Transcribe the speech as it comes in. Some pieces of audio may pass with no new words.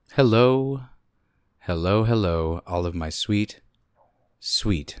Hello, hello, all of my sweet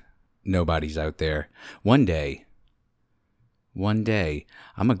nobodies out there. One day, I'm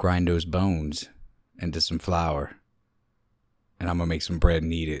gonna grind those bones into some flour, and I'm gonna make some bread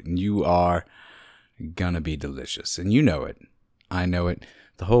and eat it, and you are gonna be delicious, and you know it. I know it.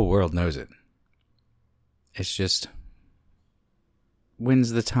 The whole world knows it. It's just,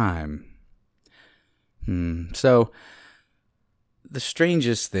 when's the time? So, the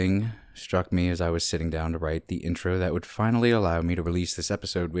strangest thing struck me as I was sitting down to write the intro that would finally allow me to release this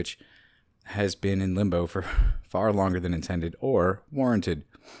episode, which has been in limbo for far longer than intended or warranted.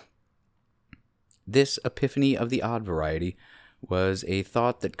 This epiphany of the odd variety was a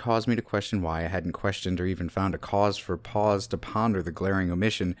thought that caused me to question why I hadn't questioned or even found a cause for pause to ponder the glaring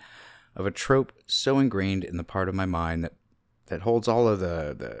omission of a trope so ingrained in the part of my mind that holds all of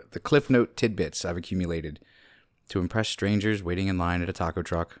the Cliff Note tidbits I've accumulated to impress strangers waiting in line at a taco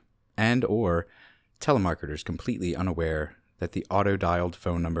truck, and or telemarketers completely unaware that the auto-dialed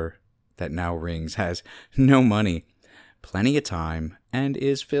phone number that now rings has no money, plenty of time, and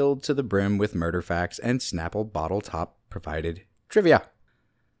is filled to the brim with murder facts and Snapple bottle top provided trivia.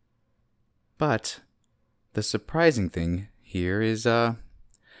 But the surprising thing here is one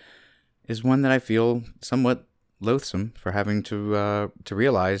that I feel somewhat loathsome for having to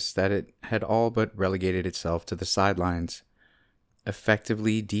realize that it had all but relegated itself to the sidelines,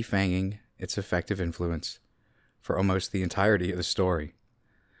 effectively defanging its effective influence for almost the entirety of the story.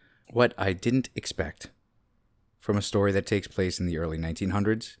 What I didn't expect from a story that takes place in the early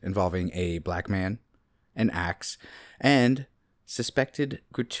 1900s involving a black man, an axe, and suspected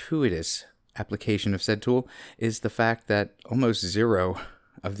gratuitous application of said tool is the fact that almost zero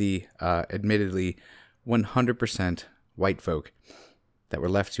of the admittedly 100% white folk that were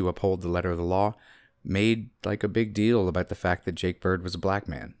left to uphold the letter of the law made like a big deal about the fact that Jake Bird was a black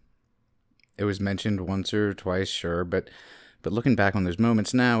man. It was mentioned once or twice, sure, but looking back on those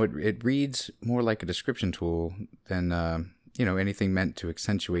moments now, it reads more like a description tool than anything meant to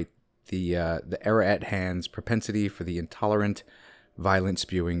accentuate the era at hand's propensity for the intolerant, violent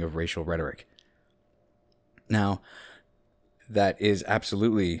spewing of racial rhetoric. Now, that is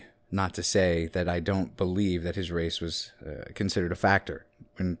absolutely not to say that I don't believe that his race was considered a factor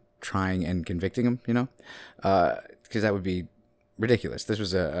when trying and convicting him, because that would be ridiculous. This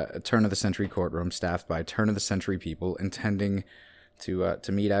was a turn-of-the-century courtroom staffed by turn-of-the-century people intending to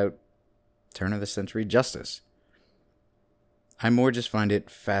mete out turn-of-the-century justice. I more just find it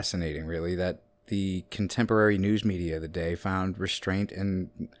fascinating, really, that the contemporary news media of the day found restraint and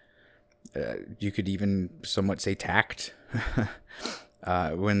you could even somewhat say tact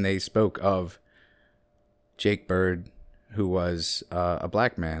when they spoke of Jake Bird, who was a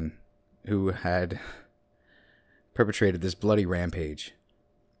black man who had perpetrated this bloody rampage,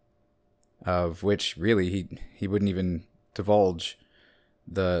 of which really he wouldn't even divulge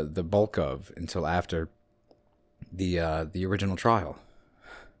the bulk of until after the original trial.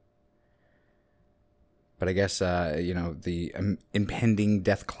 But I guess the impending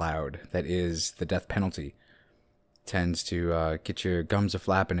death cloud that is the death penalty tends to get your gums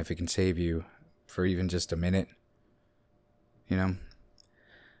a-flapping if it can save you for even just a minute. I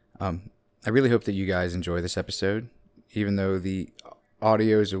really hope that you guys enjoy this episode. Even though the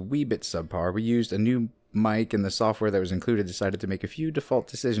audio is a wee bit subpar, we used a new mic, and the software that was included decided to make a few default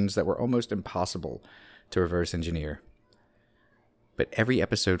decisions that were almost impossible to reverse engineer. But every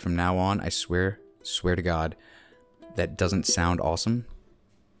episode from now on, I swear to God, that doesn't sound awesome,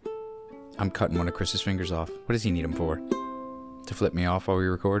 I'm cutting one of Chris's fingers off. What does he need them for? To flip me off while we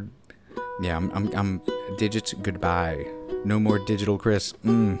record? Yeah, I'm digits goodbye. No more digital Chris.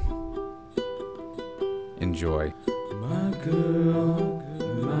 Enjoy. My girl,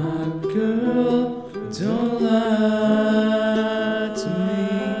 don't lie to me.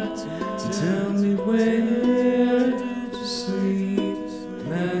 Tell me, where did you sleep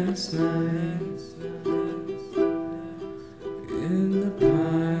last night? In the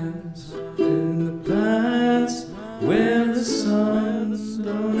pines, where the sun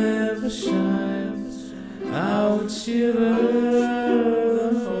don't ever shine, I would shiver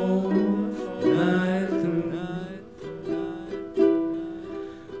the whole night through.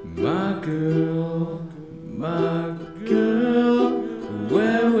 My girl,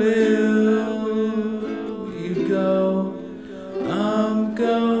 where will you go? I'm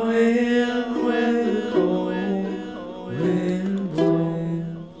going where the cold wind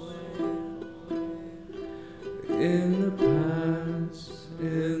blows.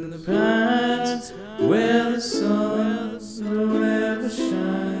 In the pines, where the sun don't ever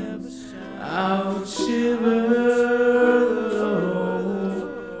shine, I would shiver the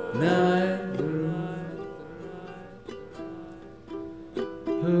whole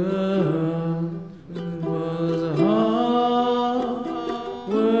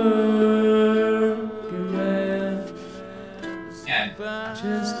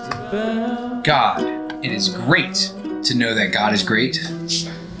God, it is great to know that God is great,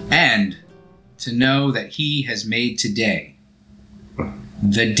 and to know that He has made today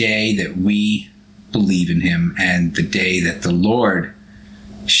the day that we believe in Him, and the day that the Lord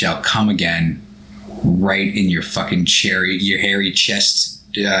shall come again, right in your fucking your hairy chest,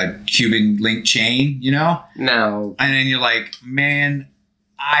 Cuban link chain, you know? No. And then you're like, man,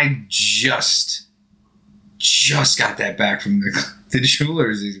 I just got that back from the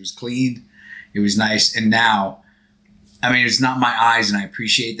jewelers. It was cleaned. It was nice. And now, I mean, it's not my eyes, and I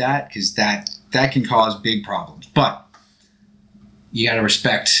appreciate that, because that can cause big problems. But you got to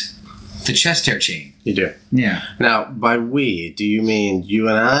respect the chest hair chain. You do. Yeah. Now, by we, do you mean you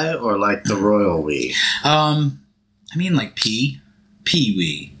and I, or like the royal we? I mean like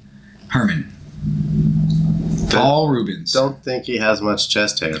Pee-wee Herman. Paul Rubens. Don't think he has much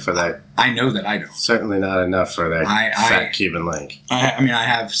chest hair for that. I know that I don't. Certainly not enough for that fat Cuban link. I mean, I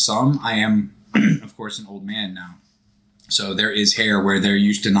have some. I am, of course, an old man now. So there is hair where there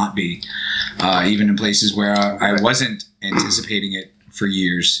used to not be, even in places where I wasn't anticipating it for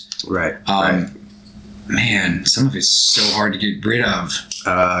years. Right. Man, some of it's so hard to get rid of.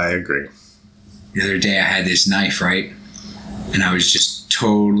 I agree. The other day I had this knife, right? And I was just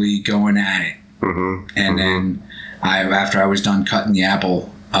totally going at it. Mm-hmm. And then after I was done cutting the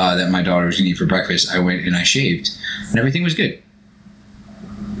apple that my daughter was going to eat for breakfast, I went and I shaved. And everything was good.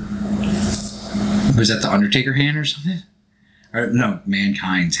 Was that the Undertaker hand or something? Or, no,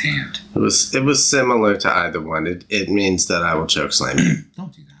 Mankind's hand. It was similar to either one. It means that I will choke slam you.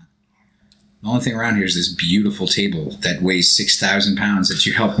 Don't do that. The only thing around here is this beautiful table that weighs 6,000 pounds that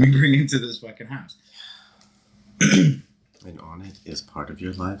you helped me bring into this fucking house. And on it is part of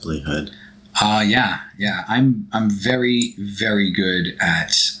your livelihood. Yeah. I'm very, very good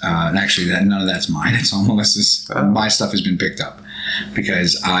at. And actually, none of that's mine. It's all Melissa's. Oh. My stuff has been picked up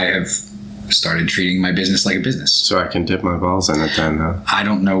because I have started treating my business like a business. So I can dip my balls in it then, huh? I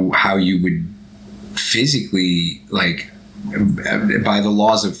don't know how you would physically, like, by the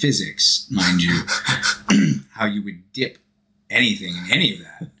laws of physics, mind you, how you would dip anything in any of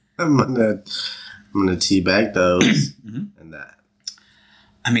that. I'm gonna teabag those and that.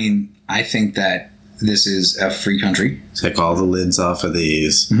 I mean, I think that this is a free country. Take all the lids off of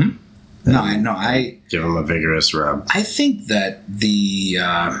these. Mm-hmm. I give them a vigorous rub. I think that the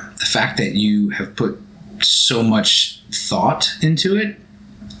fact that you have put so much thought into it,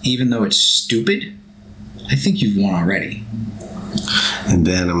 even though it's stupid, I think you've won already. And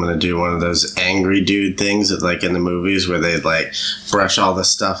then I'm going to do one of those angry dude things that, like in the movies where they like brush all the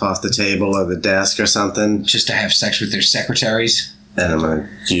stuff off the table or the desk or something. Just to have sex with their secretaries. And I'm going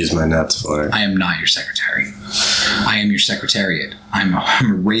to use my nuts for it. I am not your secretary. I am your secretariat. I'm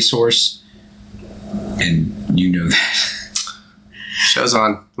a racehorse, and you know that. Show's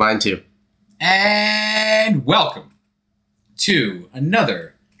on. Line 2. And welcome to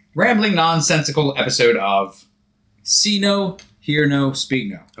another rambling, nonsensical episode of See No, Hear No, Speak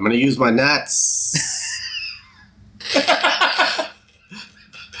No. I'm going to use my nuts.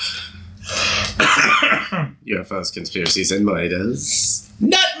 UFOs, conspiracies, and moitas.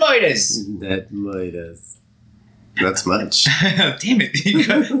 Nut moitas! Nut moitas. That's much. Damn it. You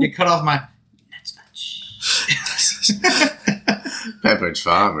cut off my... That's much. Pepperidge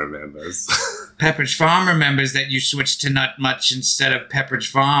Farm remembers. Pepperidge Farm remembers that you switched to Nut Much instead of Pepperidge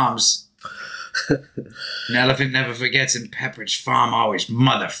Farms. An elephant never forgets, and Pepperidge Farm always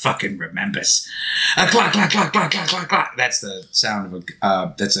motherfucking remembers. Clock, clock, clock, clock, clock, clock, clock. That's the sound of a...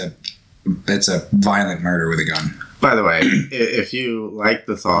 That's a violent murder with a gun. By the way, if you like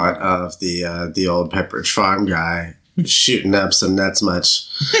the thought of the old Pepperidge Farm guy shooting up some nuts much,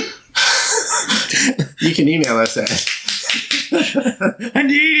 you can email us at I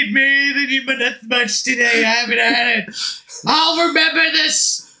need it, man. I need my nuts much today. I haven't had it. I'll remember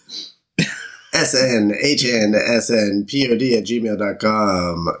this.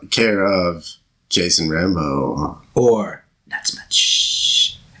 snhnspod@gmail.com, care of Jason Rambo. Or nuts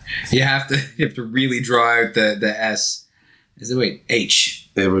much. You have to really draw out the S. Is it H?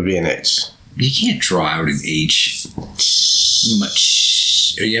 It would be an H. You can't draw out an H.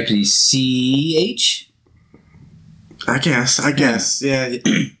 Much. Or you have to be CH? I guess. Yeah,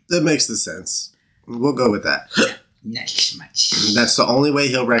 that makes the sense. We'll go with that. Not much. That's the only way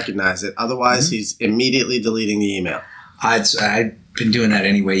he'll recognize it. Otherwise, he's immediately deleting the email. I've been doing that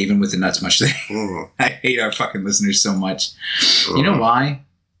anyway, even with the nuts much thing. Mm. I hate our fucking listeners so much. You know why?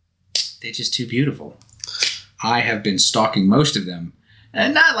 they're just too beautiful. I have been stalking most of them,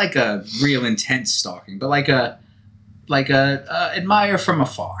 and not like a real intense stalking, but like a admire from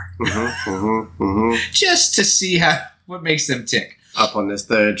afar, just to see what makes them tick. Up on this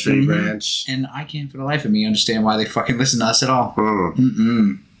third tree branch, and I can't for the life of me understand why they fucking listen to us at all.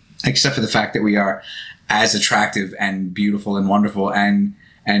 Except for the fact that we are as attractive and beautiful and wonderful and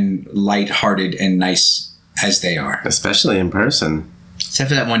light-hearted and nice as they are. Especially in person. Except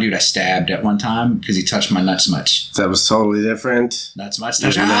for that one dude I stabbed at one time because he touched my nuts much. That was totally different. Nuts much.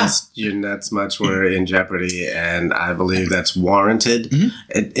 Your nuts much were in jeopardy, and I believe that's warranted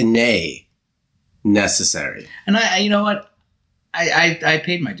and nay, necessary. And I you know what? I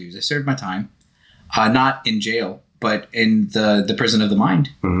paid my dues. I served my time. Not in jail, but in the prison of the mind.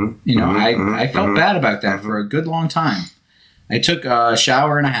 I felt bad about that for a good long time. I took a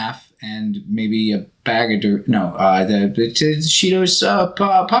shower and a half and maybe a bag of the Cheetos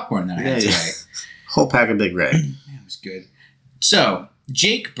popcorn that I had today. Whole pack of Big Red. That was good. So,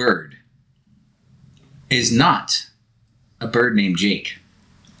 Jake Bird is not a bird named Jake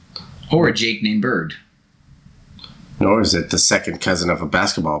or a Jake named Bird. Nor is it the second cousin of a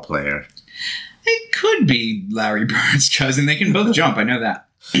basketball player. It could be Larry Bird's cousin. They can both jump. I know that.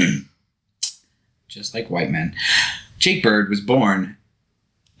 Just like white men. Jake Bird was born,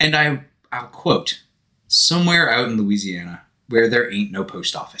 and I'll quote, somewhere out in Louisiana where there ain't no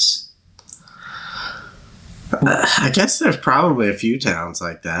post office. I guess there's probably a few towns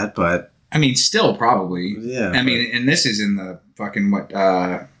like that, but... I mean, still probably. Yeah. I mean, and this is in the fucking,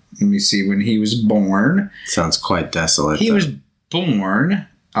 let me see, when he was born. Sounds quite desolate. He was born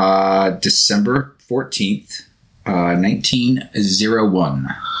December 14th, 1901.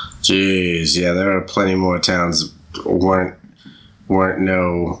 Jeez, yeah, there are plenty more towns weren't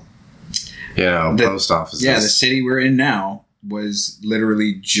no, post offices. Yeah, the city we're in now was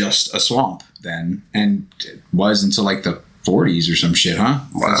literally just a swamp then, and it was until like the 40s or some shit, huh?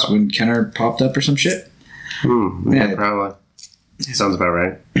 Wow. That's when Kenner popped up or some shit. Yeah, probably. Sounds about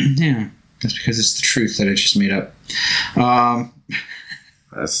right. Yeah, that's because it's the truth that I just made up. That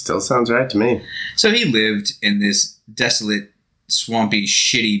still sounds right to me. So he lived in this desolate, swampy,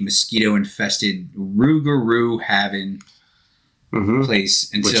 shitty, mosquito-infested, Rougarou having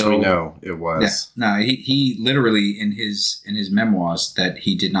place until, which we know it was. Yeah, no, he literally in his memoirs that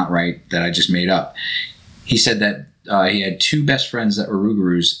he did not write, that I just made up, he said that he had two best friends that were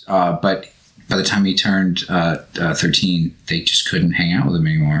Rougarous, but by the time he turned 13, they just couldn't hang out with him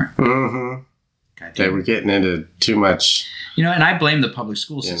anymore. They were getting into too much. And I blame the public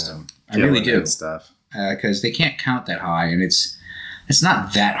school system. I really do. Stuff. Because they can't count that high, and it's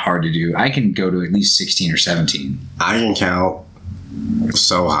not that hard to do. I can go to at least 16 or 17. I can count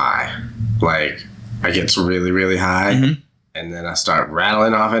so high. Like, I get really, really high, and then I start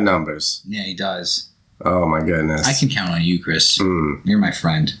rattling off at numbers. Yeah, he does. Oh, my goodness. I can count on you, Chris. You're my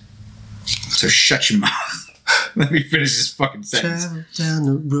friend. So shut your mouth. Let me finish this fucking sentence. Travel down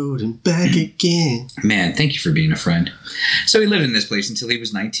the road and back again. Man, thank you for being a friend. So he lived in this place until he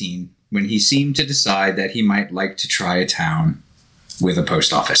was 19, when he seemed to decide that he might like to try a town with a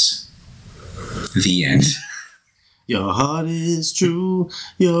post office. The end. Your heart is true.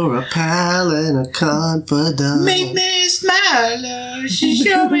 You're a pal and a confidant. Make me smile.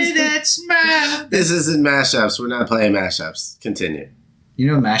 Show me that smile. This isn't mashups. We're not playing mashups. Continue. You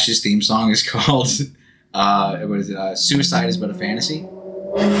know MASH's theme song is called... what is it? Suicide is But a Fantasy.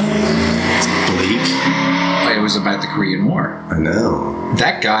 It's bleak. It was about the Korean War. I know.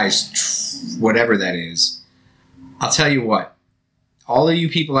 That guy's whatever that is. I'll tell you what. All of you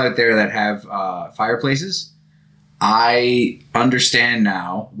people out there that have fireplaces, I understand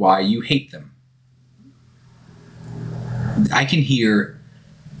now why you hate them. I can hear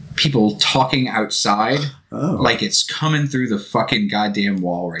people talking outside like it's coming through the fucking goddamn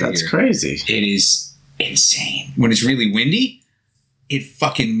wall right here. That's crazy. It is insane. When it's really windy, it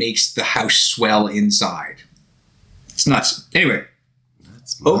fucking makes the house swell inside. It's nuts. Anyway,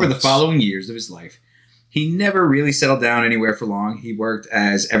 over the following years of his life, he never really settled down anywhere for long. He worked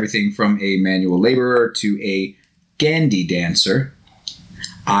as everything from a manual laborer to a Gandhi dancer.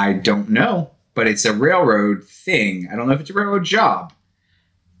 I don't know, but it's a railroad thing. I don't know if it's a railroad job,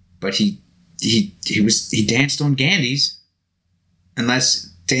 but he danced on Gandhis, unless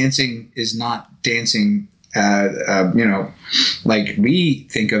dancing is not dancing, like we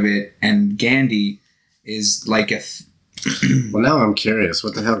think of it, and Gandhi is like a... Well, now I'm curious.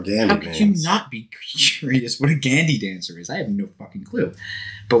 What the hell Gandhi How could means? you not be curious what a Gandhi dancer is? I have no fucking clue.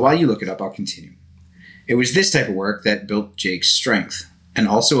 But while you look it up, I'll continue. It was this type of work that built Jake's strength and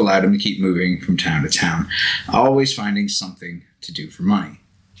also allowed him to keep moving from town to town, always finding something to do for money.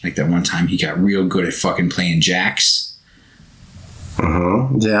 Like that one time he got real good at fucking playing jacks.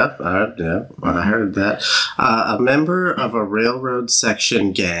 Yeah, I heard that. A member of a railroad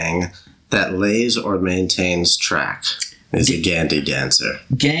section gang that lays or maintains track is a Gandhi dancer.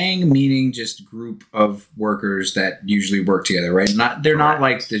 Gang meaning just group of workers that usually work together, right? They're not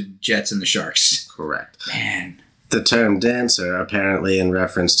like the Jets and the Sharks. Correct. Man. The term dancer, apparently in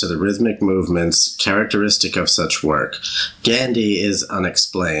reference to the rhythmic movements characteristic of such work. Gandhi is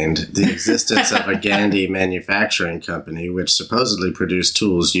unexplained. The existence of a Gandhi manufacturing company, which supposedly produced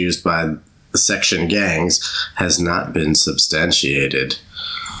tools used by the section gangs, has not been substantiated.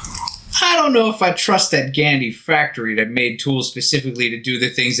 I don't know if I trust that Gandhi factory that made tools specifically to do the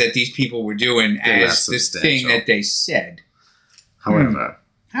things that these people were doing as this thing that they said. However,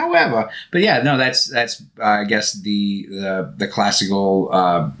 but yeah, no, that's I guess the classical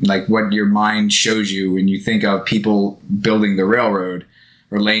like what your mind shows you when you think of people building the railroad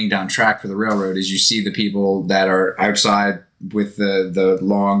or laying down track for the railroad is you see the people that are outside with the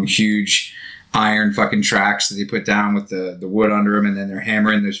long, huge iron fucking tracks that they put down with the wood under them, and then they're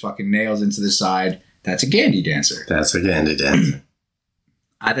hammering those fucking nails into the side. That's a Gandhi dancer. That's a Gandhi dancer.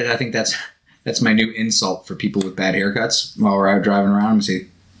 I think that's my new insult for people with bad haircuts while we're out driving around and say,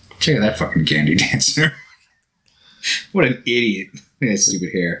 check out that fucking Gandhi dancer. What an idiot. He has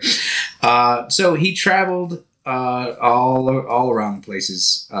stupid hair. So he traveled all around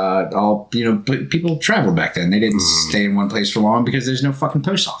places. People traveled back then. They didn't stay in one place for long because there's no fucking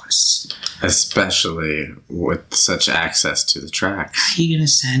post office. Especially with such access to the tracks. How are you going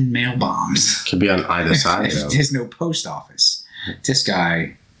to send mail bombs? Could be on either side, though. There's no post office. This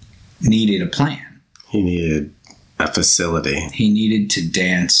guy needed a plan. He needed a facility. He needed to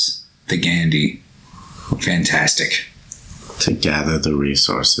dance the Gandhi. Fantastic. To gather the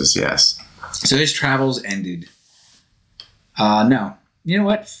resources, yes. So his travels ended. No. You know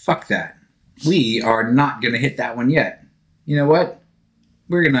what? Fuck that. We are not going to hit that one yet. You know what?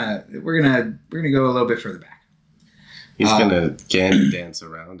 We're gonna go a little bit further back. He's gonna Gandhi dance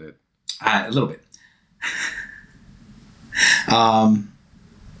around it. A little bit. I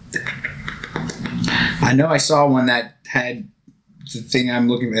know I saw one that had the thing I'm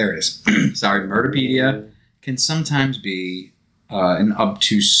looking. There it is. Sorry, Murderpedia can sometimes be an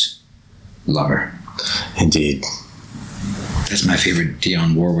obtuse lover. Indeed. That's my favorite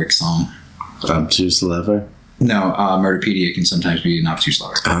Dionne Warwick song. Obtuse lover? No, Murderpedia can sometimes be an obtuse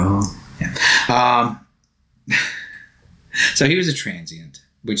lover. Oh. Yeah. So he was a transient,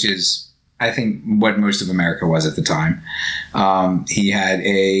 which is, I think, what most of America was at the time. He had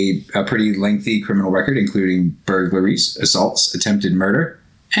a pretty lengthy criminal record, including burglaries, assaults, attempted murder,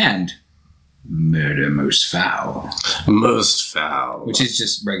 and murder most foul. Most foul. Which is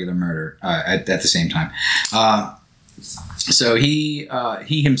just regular murder at the same time. So he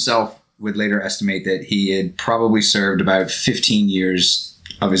himself would later estimate that he had probably served about 15 years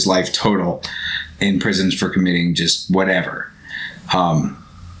of his life total in prisons for committing just whatever.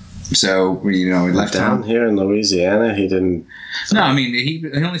 So, he left down here in Louisiana. He didn't. No, I mean he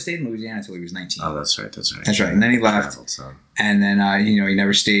only stayed in Louisiana until he was 19. Oh, that's right. That's right. And then he left. And then he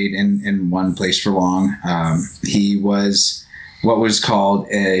never stayed in one place for long. He was what was called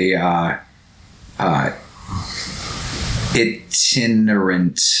a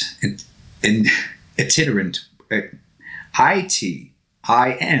itinerant. Itinerant.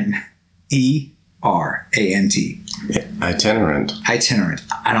 I-T-I-N-E-R-A-N-T. Itinerant. Itinerant.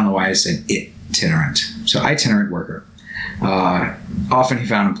 I don't know why I said itinerant. So itinerant worker. Often he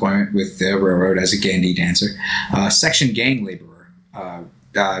found employment with the railroad as a Gandhi dancer. Section gang laborer,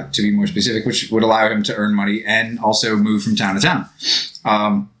 to be more specific, which would allow him to earn money and also move from town to town.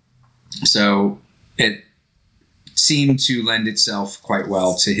 So it seemed to lend itself quite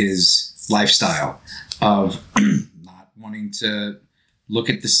well to his lifestyle of not wanting to look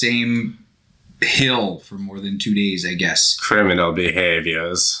at the same hill for more than 2 days, I guess. Criminal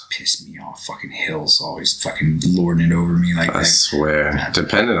behaviors. Piss me off. Fucking hills always fucking lording it over me like that. I swear.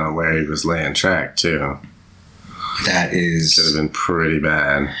 Depending on where he was laying track, too. That is... Should have been pretty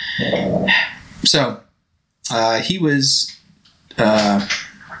bad. So, he was... damn.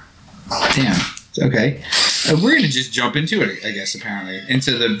 Okay. We're going to just jump into it, I guess, apparently.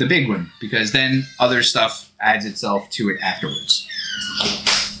 Into the big one. Because then other stuff adds itself to it afterwards.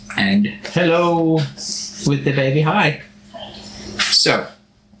 And hello with the baby. Hi. So.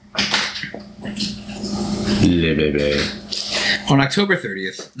 Le baby. On October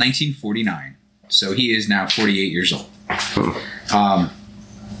 30th, 1949. So he is now 48 years old.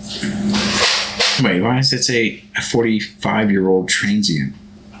 Wait, why does it say a 45-year-old transient?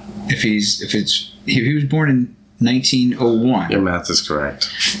 If he was born in 1901. Your math is correct.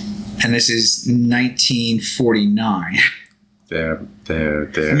 And this is 1949. There.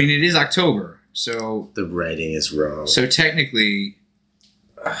 I mean, it is October, so The writing is wrong. so technically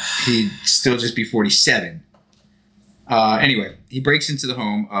he'd still just be 47. Anyway, he breaks into the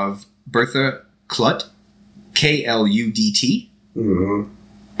home of Bertha Kludt, Kludt, Mm-hmm.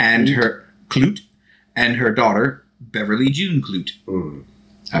 and her daughter Beverly June Kludt. Mm.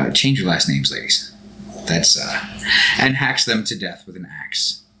 Change your last names, ladies. That's and hacks them to death with an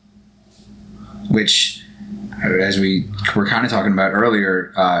axe, which, as we were kind of talking about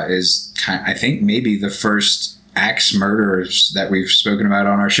earlier, is I think maybe the first axe murders that we've spoken about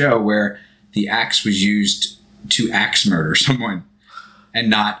on our show, where the axe was used to axe murder someone, and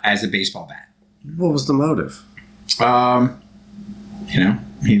not as a baseball bat. What was the motive?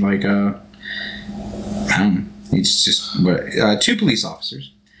 He like I don't know. It's just two police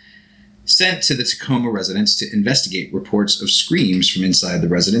officers sent to the Tacoma residence to investigate reports of screams from inside the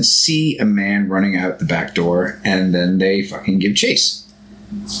residence, see a man running out the back door, and then they fucking give chase.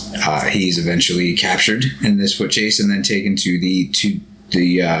 He's eventually captured in this foot chase and then taken to the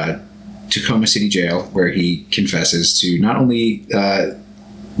Tacoma City Jail, where he confesses to not only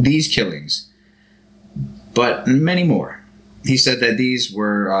these killings, but many more. He said that these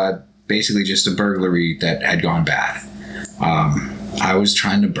were basically just a burglary that had gone bad. I was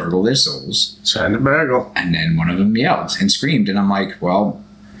trying to burgle their souls. Trying to burgle. And then one of them yelled and screamed. And I'm like, well,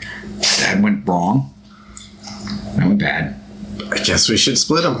 that went wrong. That went bad. I guess we should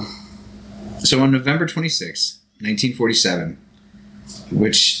split them. So on November 26, 1947,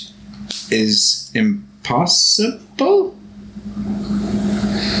 which is impossible,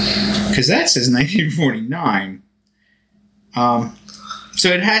 because that says 1949. So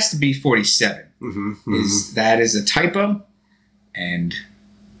it has to be 47. That is a typo, and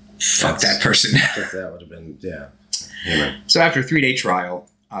fuck that person. That would have been, yeah. So after a 3-day trial,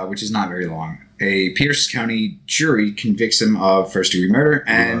 which is not very long, a Pierce County jury convicts him of first-degree murder,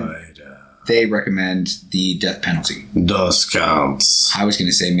 and they recommend the death penalty. Dos counts. I was going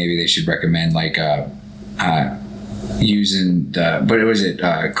to say maybe they should recommend like using the, what was it,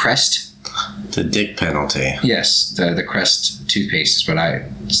 Crest? The dick penalty. Yes, the Crest toothpaste is what I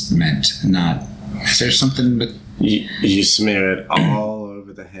meant. Not, is there something with... You smear it all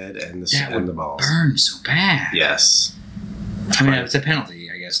over the head and the balls. Burn so bad. Yes. I mean, it's a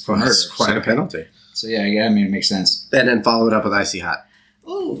penalty, I guess, for murder. It's quite a penalty. So yeah, I mean, it makes sense. And then follow it up with icy hot.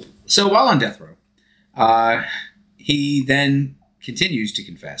 Oh. So while on death row, he then continues to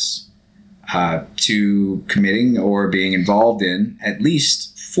confess to committing or being involved in at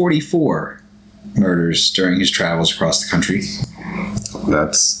least 44 murders during his travels across the country.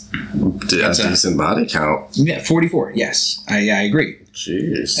 That's a decent body count. Yeah, 44. Yes, I agree.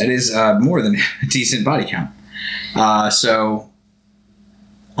 Jeez. That is more than a decent body count. So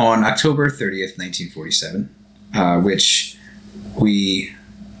on October 30th, 1947, which we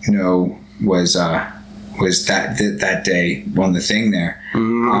know was that day on the thing there.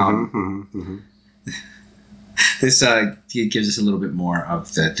 This gives us a little bit more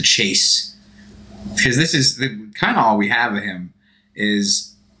of the chase, because this is kind of all we have of him,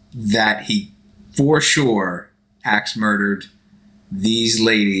 is that he for sure axe murdered these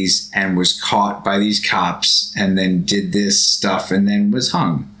ladies and was caught by these cops and then did this stuff and then was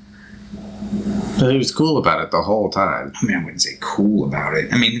hung. He was cool about it the whole time. I mean, I wouldn't say cool about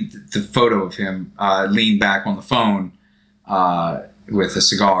it. I mean, the photo of him leaned back on the phone with a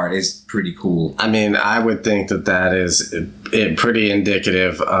cigar is pretty cool. I mean, I would think that is pretty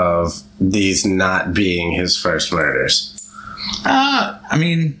indicative of these not being his first murders. I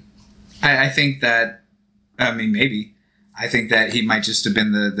mean, I think that, I mean, maybe. I think that he might just have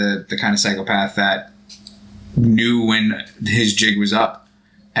been the kind of psychopath that knew when his jig was up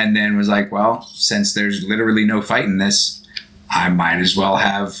and then was like, well, since there's literally no fight in this, I might as well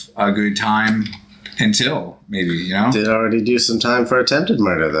have a good time until, maybe, you know? Did already do some time for attempted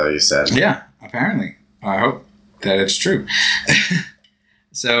murder, though, you said. Yeah, apparently. I hope that it's true.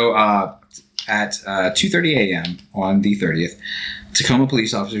 So, at 2:30 a.m. on the 30th, Tacoma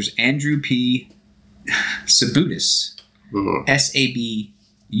police officers Andrew P. Sabutis, Sabutis.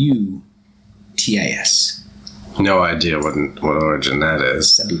 No idea what origin that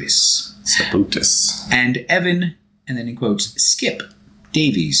is. Sabutis. And Evan, and then in quotes, Skip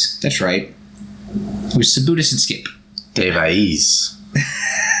Davies. That's right. It was Sabutis and Skip. Davies.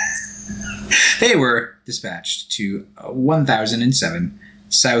 They were dispatched to 1007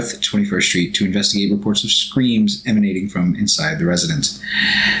 South 21st Street to investigate reports of screams emanating from inside the residence.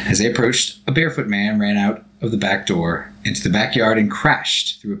 As they approached, a barefoot man ran out of the back door into the backyard and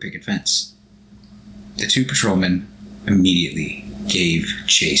crashed through a picket fence. the two patrolmen immediately gave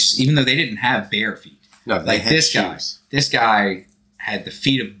chase, even though they didn't have bare feet. No, they Like had this guy. shoes. This guy had the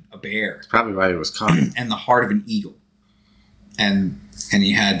feet of a bear Probably why he was caught. and the heart of an eagle. And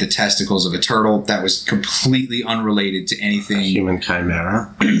he had the testicles of a turtle. That was completely unrelated to anything. Human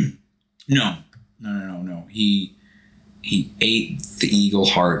chimera. No. He ate the eagle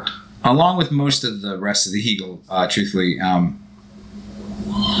heart along with most of the rest of the eagle. Truthfully,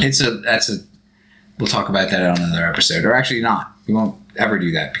 we'll talk about that on another episode, or actually not. We won't ever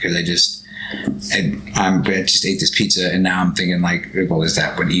do that because I just ate this pizza and now I'm thinking like, well, is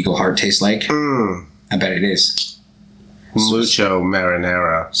that what eagle heart tastes like? I bet it is. Mucho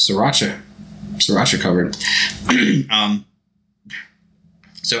marinara. Sriracha covered.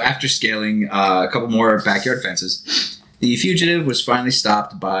 So after scaling a couple more backyard fences, the fugitive was finally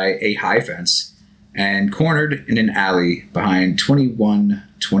stopped by a high fence and cornered in an alley behind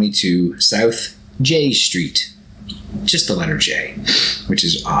 2122 South J Street. Just the letter J, which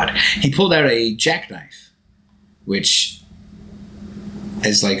is odd. He pulled out a jackknife, which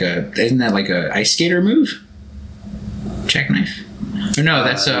is isn't that like a ice skater move? Jackknife? Or no,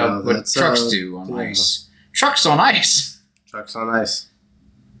 that's no, what that's, trucks do on yeah. ice. Trucks on ice. Trucks on ice.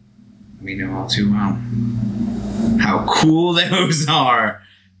 We know all too well how cool those are.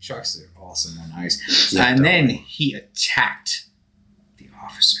 Trucks are awesome on ice. Yeah, and then totally. he attacked the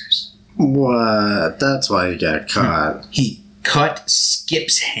officers. What? That's why you got caught. He cut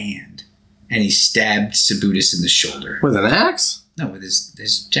Skip's hand and he stabbed Sabutis in the shoulder. With an axe? No, with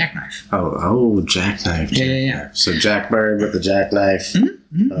his jackknife. Oh, jackknife. Yeah. So Jack Bird with the jackknife.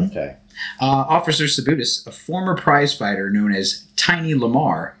 Mm-hmm. Okay. Officer Sabutis, a former prize fighter known as Tiny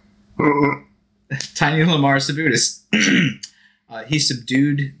Lamar, Tiny Lamar Sabutis, he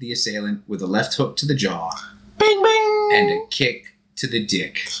subdued the assailant with a left hook to the jaw Bing, bing. and a kick to the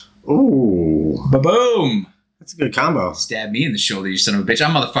dick. Ooh. Ba-boom! That's a good combo. Stab me in the shoulder, you son of a bitch.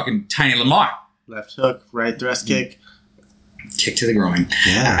 I'm motherfucking Tiny Lamar. Left hook, right thrust kick. Kick to the groin.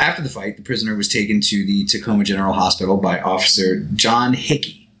 Yeah. After the fight, the prisoner was taken to the Tacoma General Hospital by Officer John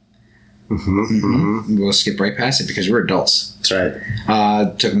Hickey. We'll skip right past it because we're adults. That's right.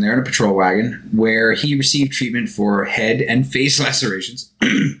 Took him there in a patrol wagon where he received treatment for head and face lacerations.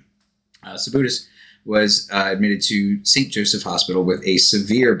 Sabutis was admitted to St. Joseph Hospital with a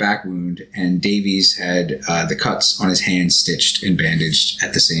severe back wound, and Davies had the cuts on his hands stitched and bandaged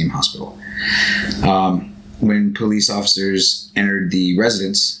at the same hospital. When police officers entered the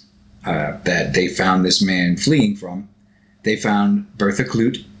residence that they found this man fleeing from, they found Bertha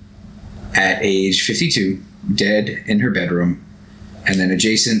Clute at age 52, dead in her bedroom, and then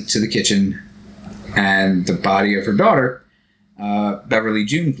adjacent to the kitchen, and the body of her daughter, Beverly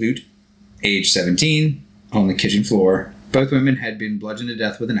June Clute, age 17, on the kitchen floor. Both women had been bludgeoned to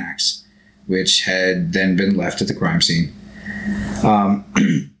death with an axe, which had then been left at the crime scene.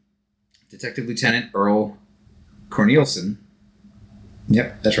 Detective Lieutenant Earl Cornelison,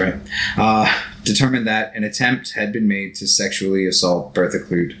 yep, that's right, determined that an attempt had been made to sexually assault Bertha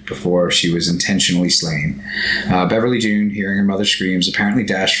Clute before she was intentionally slain. Beverly June, hearing her mother's screams, apparently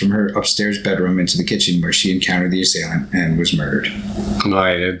dashed from her upstairs bedroom into the kitchen where she encountered the assailant and was murdered.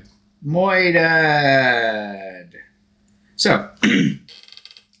 Moided. So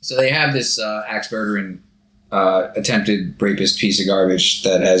they have this axe murdering attempted rapist piece of garbage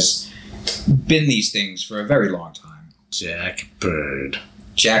that has been these things for a very long time. Jack Bird.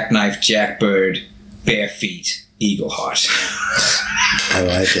 Jackknife, Jackbird, bare feet, eagle heart. I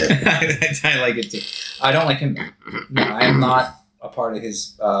like it. I like it too. I don't like him. No, I am not a part of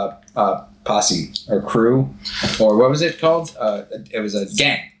his posse or crew, or what was it called? It was a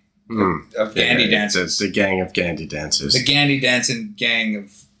gang of Gandy dancers. The gang of Gandy dancers. The Gandy dancing gang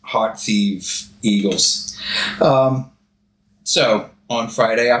of heart thief eagles. So on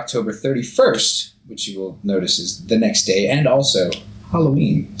Friday, October 31st, which you will notice is the next day, and also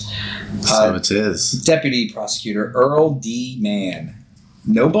Halloween. So it is. Deputy Prosecutor Earl D. Mann.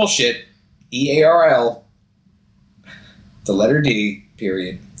 No bullshit. EARL. The letter D,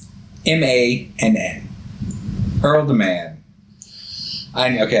 period. MANN. Earl the Man. I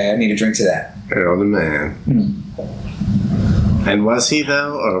need a drink to that. Earl the Man. And was he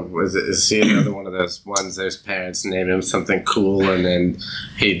though, or is he another one of those ones? There's parents name him something cool, and then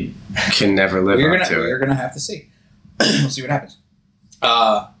he can never live up to it. We're gonna have to see. We'll see what happens.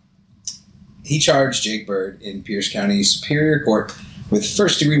 He charged Jake Bird in Pierce County Superior Court with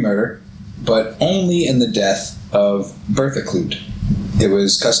first-degree murder, but only in the death of Bertha Clute. It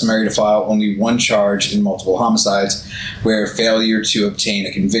was customary to file only one charge in multiple homicides, where failure to obtain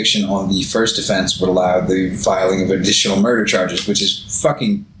a conviction on the first offense would allow the filing of additional murder charges, which is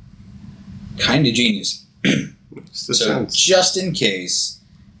fucking kind of genius. So sense. just in case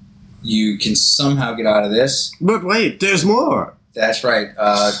you can somehow get out of this, But wait, there's more. that's right.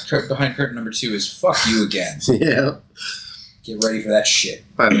 Behind curtain number 2 is fuck you again. Yeah. Get ready for that shit.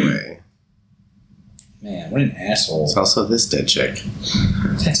 By the way, Man, what an asshole. it's also this dead chick.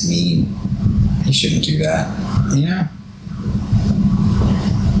 That's mean. You shouldn't do that. Yeah.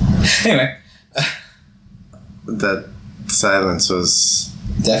 Anyway, That silence was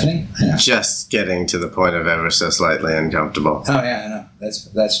deafening? I know. just getting to the point of ever so slightly uncomfortable. Oh yeah, I know.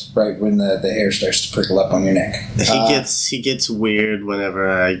 That's right when the hair starts to prickle up on your neck. He gets weird whenever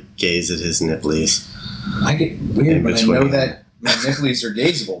I gaze at his nipplies. I get weird In when I between. know that my nipples are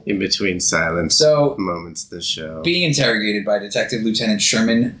gazeable. In between silence So, moments in the show. being interrogated by Detective Lieutenant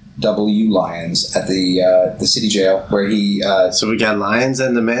Sherman W. Lyons at the city jail, where So we got Lions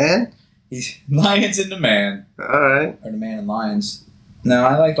and the Man? he's Lions and the Man, Alright. or the Man and Lions. No,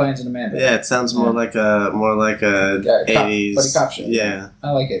 I like Lions and the Man. Better. Yeah, it sounds more like a Cop, 80s. buddy cop show. Yeah. I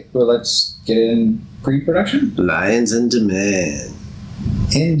like it. Well, let's get it in pre-production. Lions and Demand.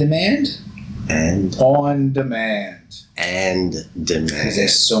 In demand, And on demand. Because Demand.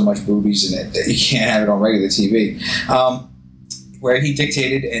 there's so much boobies in it that you can't have it on regular TV. Where he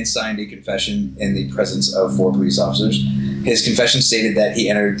dictated and signed a confession in the presence of 4 police officers. His confession stated that he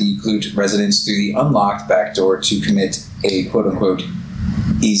entered the Clute residence through the unlocked back door to commit a quote-unquote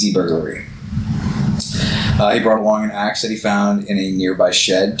easy burglary. He brought along an axe that he found in a nearby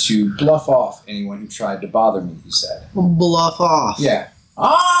shed to bluff off anyone who tried to bother me, he said. Bluff off. Yeah.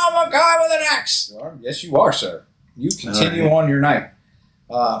 I'm a guy with an axe. Well, yes, you are, sir. You continue on your night.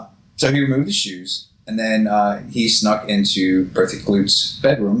 So he removed his shoes, and then he snuck into Bertha Clute's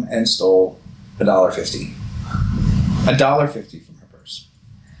bedroom and stole $1.50. $1.50 from her purse.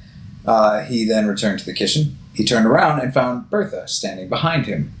 He then returned to the kitchen. He turned around and found Bertha standing behind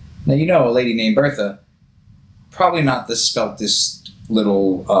him. Now, you know a lady named Bertha, probably not the sveltest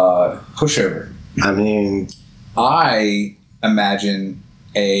little pushover. I mean, I imagine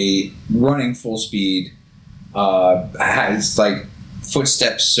a running full speed, has like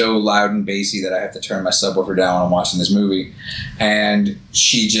footsteps so loud and bassy that I have to turn my subwoofer down when I'm watching this movie, and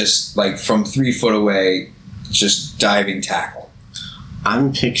she just like from 3 foot away, just diving tackle.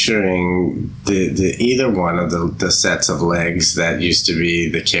 I'm picturing the either one of the sets of legs that used to be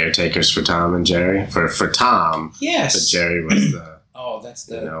the caretakers for Tom and Jerry. For Tom, Yes. but Jerry was the That's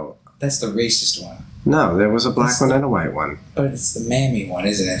you know. that's the racist one. No, there was a black one and a white one. But it's the mammy one,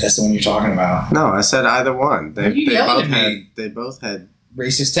 isn't it? That's the one you're talking about. No, I said either one. Are you yelling at me? They both had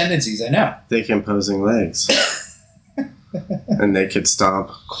Racist tendencies, I know. thick imposing legs. And they could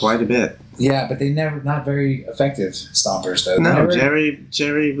stomp quite a bit. Yeah, but they not very effective stompers though. No, Never-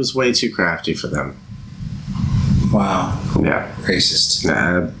 Jerry was way too crafty for them. Wow, Yeah. racist.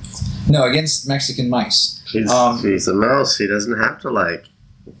 Nah, No, against Mexican mice. he's a mouse. He doesn't have to like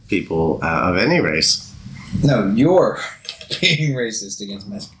people of any race. No, you're being racist against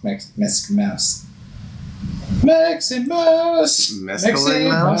Mexican mouse. Mexican mouse. Mescaline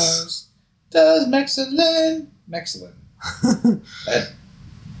mouse? Does Mexilin. That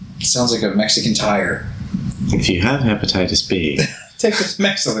sounds like a Mexican tire. If you have hepatitis B, Take this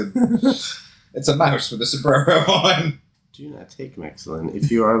Mexilin. It's a mouse with a sombrero on. do not take Mexilin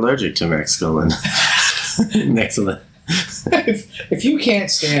if you are allergic to Mexilin. Mexilin. if you can't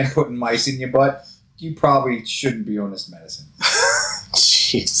stand putting mice in your butt, you probably shouldn't be on this medicine.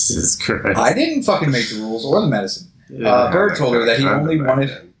 Jesus Christ. I didn't fucking make the rules or the medicine. Bird told her that he only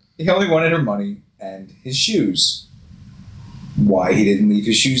wanted her money and his shoes. Why he didn't leave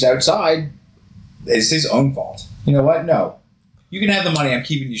his shoes outside is his own fault. You know what? No. You can have the money, I'm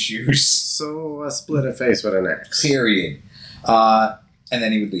keeping your shoes. So split a face with an axe. Period. And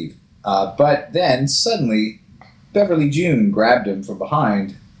then he would leave. But then, suddenly, Beverly June grabbed him from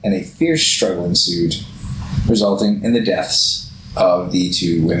behind, and a fierce struggle ensued, resulting in the deaths of the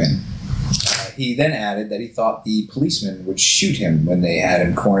 2 women. He then added that he thought the policeman would shoot him when they had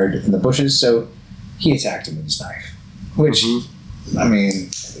him cornered in the bushes, so he attacked him with his knife. Which, I mean,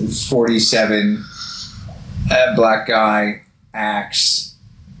 47, black guy, axe,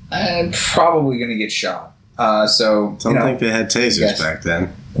 probably going to get shot. So, Don't think they had tasers yes. back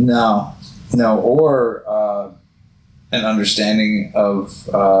then. No, or an understanding of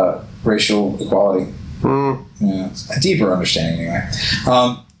racial equality. Yeah, a deeper understanding, anyway.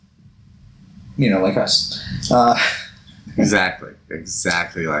 Like us.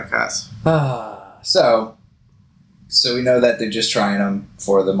 Exactly like us. So we know that they're just trying them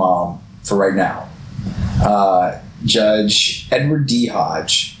for the mom for right now. Judge Edward D.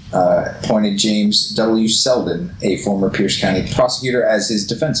 Hodge appointed James W. Selden, a former Pierce County prosecutor, as his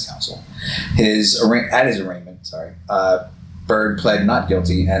defense counsel. At his arraignment, Byrd pled not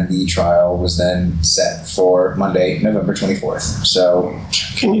guilty, and the trial was then set for Monday, November 24th. So,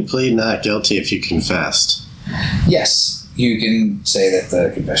 Can you plead not guilty if you confessed? yes, you can say that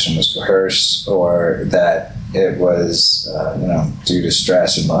the confession was coerced or that it was, due to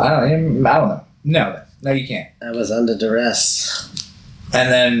stress. And I don't know. No, you can't. I was under duress.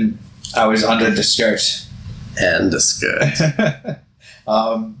 And then I was under the skirt. And a skirt.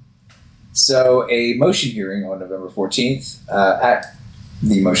 So a motion hearing on November 14th, at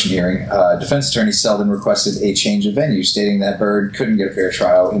the motion hearing, defense attorney Selden requested a change of venue, stating that Byrd couldn't get a fair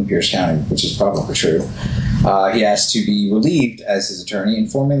trial in Pierce County, which is probably true. He asked to be relieved as his attorney,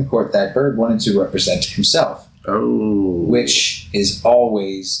 informing the court that Byrd wanted to represent himself. Oh. Which is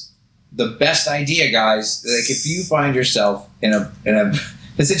always the best idea, guys. Like, if you find yourself in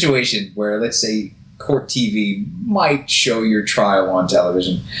a situation where, let's say, court TV might show your trial on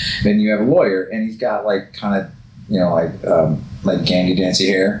television, then you have a lawyer and he's got like Gandy Dancy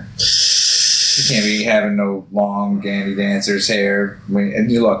hair. You can't be having no long Gandy Dancer's hair.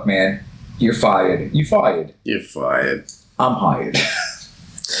 And you look, man, you're fired. You fired. You're fired. I'm hired.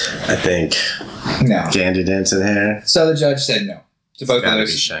 I think. No. Gandy dancing hair. So the judge said no to both Gotta of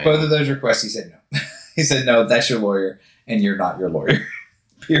be those. shamed. Both of those requests, he said no. He said no. That's your lawyer, and you're not your lawyer.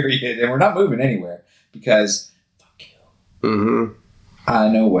 Period. And we're not moving anywhere because fuck you. Mm-hmm. I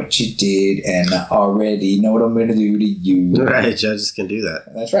know what you did, and I already know what I'm going to do to you. Right, judges can do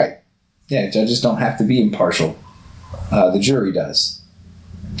that. That's right. Yeah, judges don't have to be impartial. The jury does.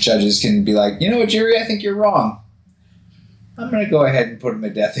 Judges can be like, you know what, jury, I think you're wrong. I'm going to go ahead and put him to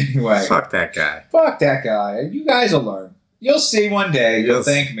death anyway. Fuck that guy. Fuck that guy. You guys will learn. You'll see one day. You'll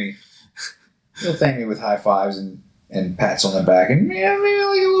thank me. You'll thank me with high fives and pats on the back and maybe like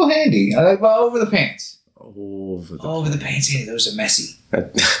a little handy. Over the pants. Over the pants. Yeah, those are messy.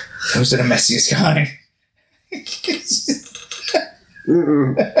 Those are the messiest kind.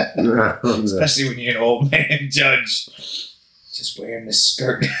 No. Especially when you're an old man judge. Just wearing this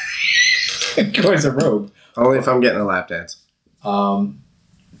skirt. Of course, a robe. Only if I'm getting a lap dance.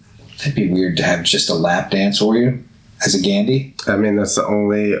 That'd be weird to have just a lap dance for you as a Gandy. I mean, that's the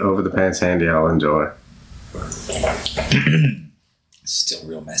only over the pants handy I'll enjoy. Still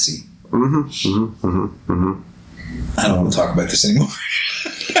real messy. Mm-hmm. I don't want to talk about this anymore.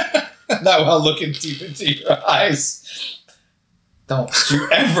 Not while looking deep into your eyes. Don't you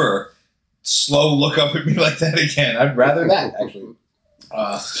ever slow look up at me like that again. I'd rather that, actually.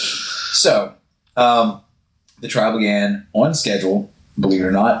 The trial began on schedule, believe it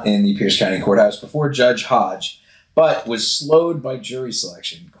or not, in the Pierce County Courthouse before Judge Hodge, but was slowed by jury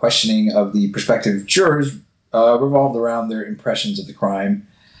selection. Questioning of the prospective jurors revolved around their impressions of the crime,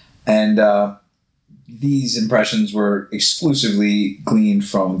 and these impressions were exclusively gleaned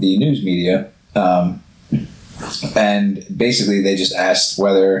from the news media. And basically, they just asked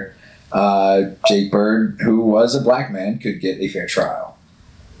whether Jake Byrd, who was a black man, could get a fair trial.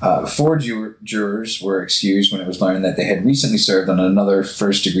 4 jurors were excused when it was learned that they had recently served on another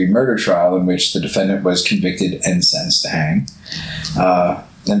first-degree murder trial in which the defendant was convicted and sentenced to hang.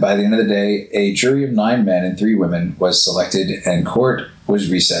 And by the end of the day, a jury of 9 men and 3 women was selected, and court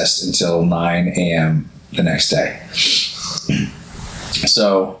was recessed until 9 a.m. the next day.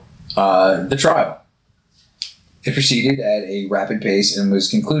 So, the trial. It proceeded at a rapid pace and was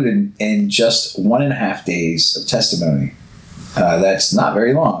concluded in just 1.5 days of testimony. That's not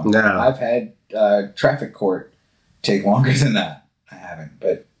very long. No. I've had traffic court take longer than that. I haven't,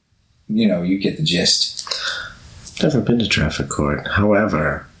 but you get the gist. Never been to traffic court.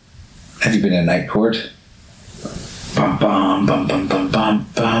 However, have you been in night court? Bum bum bum bum bum bum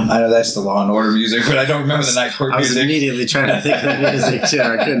bum. I know that's the Law and Order music, but I don't remember the night court I was music. immediately trying to think of the music too.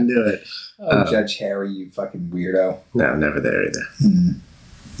 I couldn't do it. Judge Harry, you fucking weirdo. No, never there either.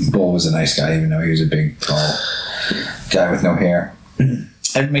 Bull was a nice guy, even though he was a big, tall guy with no hair.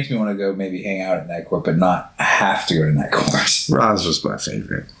 It makes me want to go maybe hang out at night court, but not have to go to night court. Roz was my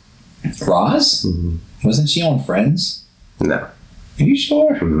favorite. Roz? Mm-hmm. Wasn't she on Friends? No. Are you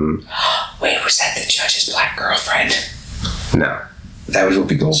sure? Mm-hmm. Wait, was that the judge's black girlfriend? No. That was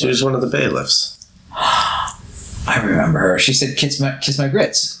Whoopi Goldberg. She was one of the bailiffs. I remember her. She said, kiss my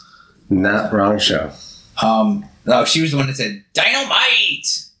grits. Not wrong show. No, she was the one that said,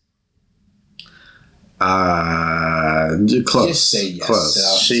 dynamite! Close. Just say yes.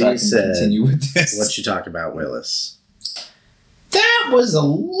 Close. She so I can said, continue with this. what you talked about, Willis. That was a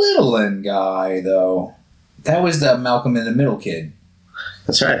Littleton guy, though. That was the Malcolm in the Middle kid.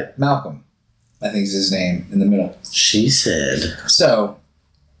 That's right. Malcolm, I think is his name, in the middle. She said. So.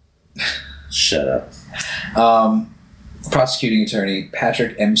 Shut up. prosecuting attorney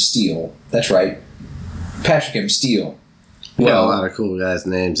Patrick M. Steele. That's right, Patrick M. Steele. We got a lot of cool guys'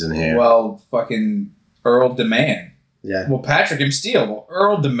 names in here. Well, fucking Earl DeMann. Yeah. Well, Patrick M. Steele. Well,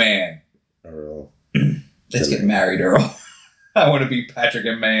 Earl DeMann. Earl. Let's get married, Earl. I want to be Patrick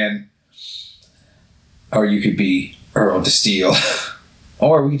M. Mann. Or you could be Earl DeSteele.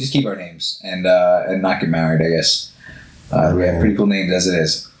 Or we could just keep our names and not get married, I guess. We have pretty cool names as it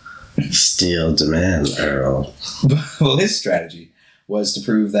is. Steele demand, Earl. Well, his strategy was to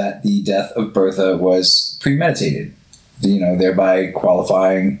prove that the death of Bertha was premeditated, thereby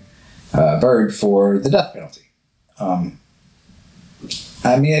qualifying Byrd for the death penalty.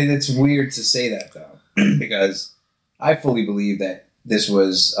 I mean, it's weird to say that, though, because I fully believe that this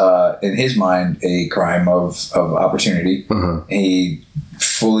was, in his mind, a crime of opportunity. Uh-huh. He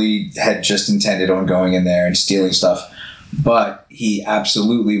fully had just intended on going in there and stealing stuff, but he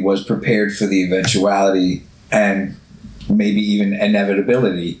absolutely was prepared for the eventuality and maybe even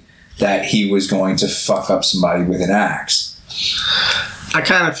inevitability that he was going to fuck up somebody with an axe. I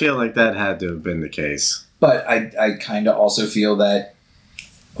kind of feel like that had to have been the case. But I kind of also feel that,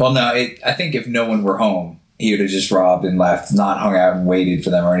 well, no, I think if no one were home, he would have just robbed and left, not hung out and waited for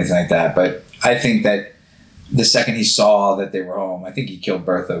them or anything like that. But I think that the second he saw that they were home, I think he killed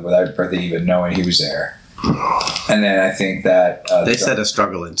Bertha without Bertha even knowing he was there. And then I think that... they said a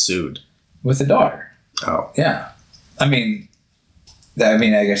struggle ensued. With the daughter. Oh. Yeah. I mean,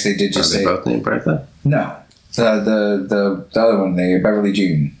 I guess they did just Are they say... both named Bertha? No. The other one, Beverly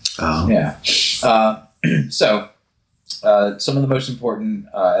June. Oh. Yeah. So, some of the most important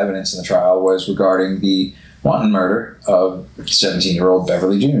evidence in the trial was regarding the wanton murder of 17-year-old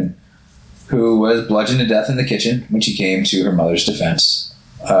Beverly June, who was bludgeoned to death in the kitchen when she came to her mother's defense.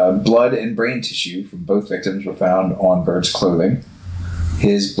 Blood and brain tissue from both victims were found on Byrd's clothing.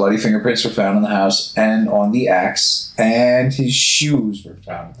 His bloody fingerprints were found in the house and on the axe, and his shoes were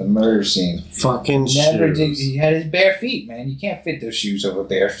found at the murder scene. Fucking Never shoes. did. He had his bare feet, man. You can't fit those shoes over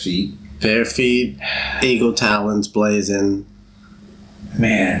bare feet. Bare feet, eagle talons blazing.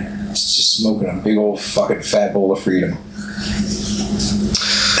 Man, it's just smoking a big old fucking fat bowl of freedom.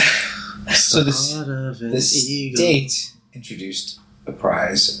 So the state introduced a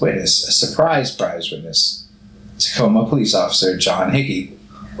surprise prize witness, Tacoma police officer John Hickey,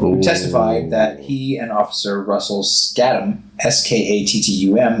 who testified that he and Officer Russell Scattum,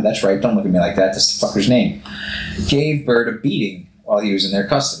 Skattum, that's right, don't look at me like that, that's the fucker's name, gave Byrd a beating while he was in their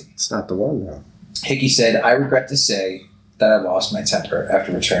custody. It's not the one, though. Hickey said, "I regret to say that I lost my temper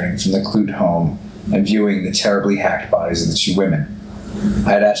after returning from the Clute home and viewing the terribly hacked bodies of the two women.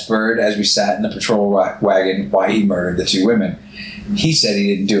 I had asked Byrd as we sat in the patrol wagon why he murdered the two women. He said he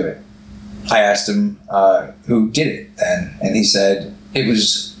didn't do it. I asked him who did it then, and he said it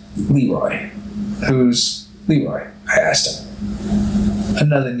was Leroy. Who's Leroy? I asked him.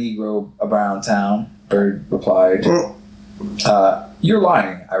 Another Negro around town, Byrd replied. You're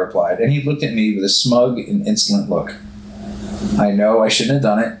lying, I replied, and he looked at me with a smug and insolent look. I know I shouldn't have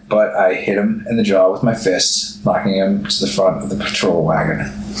done it, but I hit him in the jaw with my fist, knocking him to the front of the patrol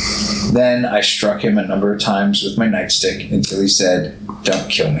wagon. Then I struck him a number of times with my nightstick until he said, 'Don't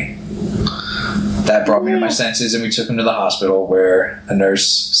kill me.' That brought me to my senses, and we took him to the hospital where a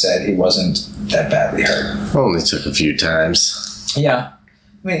nurse said he wasn't that badly hurt." Only took a few times. Yeah.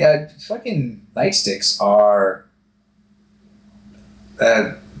 I mean, fucking nightsticks are...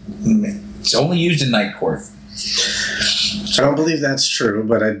 it's only used in night court. I don't believe that's true,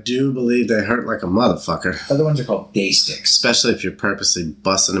 but I do believe they hurt like a motherfucker. Other ones are called day sticks. Especially if you're purposely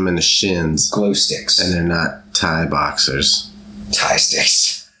busting them in the shins. Glow sticks. And they're not Thai boxers. Tie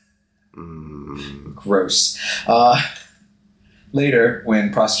sticks. Gross. Later,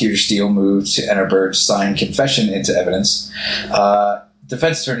 when Prosecutor Steele moved to enter Byrd's signed confession into evidence,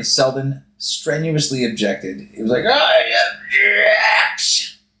 defense attorney Selden strenuously objected. He was like, "I object."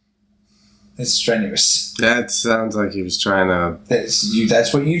 It's strenuous. That sounds like he was trying to...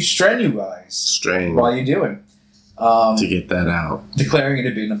 That's what you strenuize. Strain. While you doing. To get that out. Declaring it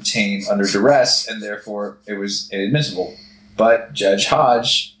had been obtained under duress, and therefore it was inadmissible. But Judge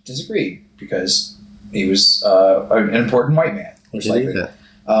Hodge disagreed, because he was an important white man. Declaring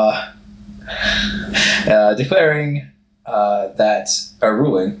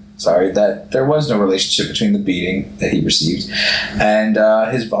that there was no relationship between the beating that he received and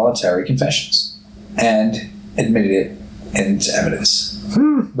his voluntary confessions, and admitted it into evidence.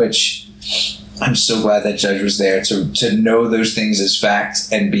 Which I'm so glad that judge was there to know those things as fact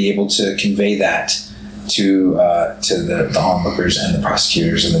and be able to convey that to the onlookers and the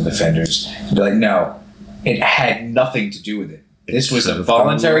prosecutors and the defenders. And be like, no, it had nothing to do with it. This was a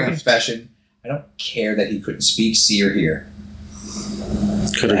voluntary confession. I don't care that he couldn't speak, see, or hear.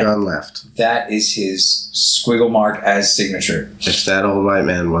 Could have gone left. That is his squiggle mark as signature. If that old white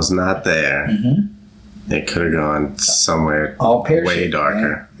man was not there, it could have gone somewhere All way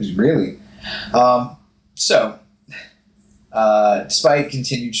darker. It was really. Despite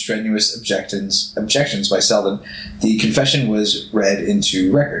continued strenuous objections by Selden, the confession was read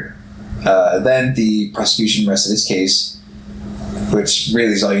into record. Then the prosecution rested its case, which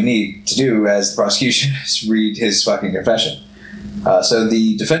really is all you need to do as the prosecution is read his fucking confession. So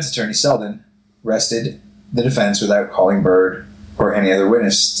the defense attorney, Selden, rested the defense without calling Byrd or any other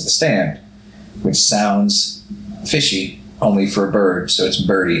witness to the stand, which sounds fishy only for a bird, so it's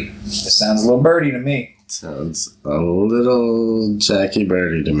Birdie. It sounds a little birdie to me. Sounds a little Jackie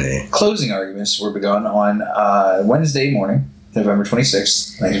Birdie to me. Closing arguments were begun on Wednesday morning, November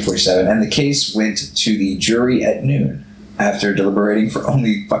 26th, 1947, and the case went to the jury at noon. After deliberating for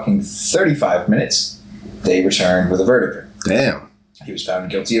only fucking 35 minutes, they returned with a verdict. Damn. He was found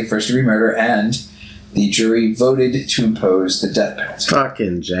guilty of first-degree murder, and the jury voted to impose the death penalty.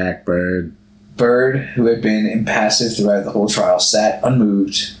 Fucking Jack Bird. Byrd, who had been impassive throughout the whole trial, sat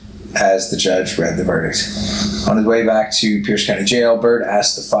unmoved as the judge read the verdict. On his way back to Pierce County Jail, Byrd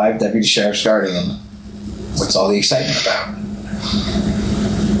asked the 5 deputy sheriffs guarding him, "What's all the excitement about?"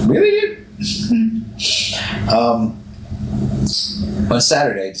 Really, dude? On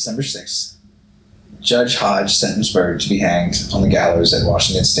Saturday, December 6th, Judge Hodge sentenced Byrd to be hanged on the gallows at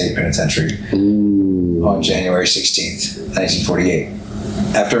Washington State Penitentiary on January 16th, 1948.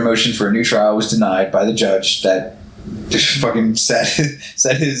 After a motion for a new trial was denied by the judge that fucking set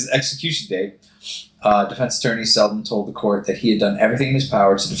his execution date, defense attorney Selden told the court that he had done everything in his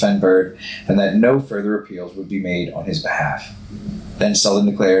power to defend Byrd and that no further appeals would be made on his behalf. Then Selden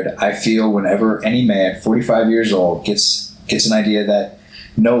declared, "I feel whenever any man 45 years old gets an idea that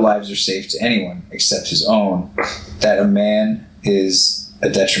no lives are safe to anyone except his own, that a man is a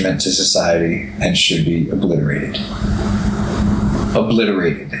detriment to society and should be obliterated."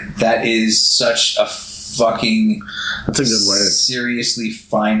 Obliterated. That is such a fucking... That's a good word. Seriously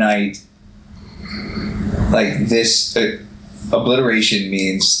finite... Like, this... obliteration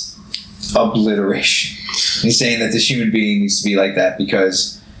means obliteration. He's saying that this human being needs to be like that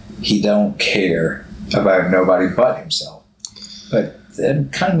because he don't care about nobody but himself. But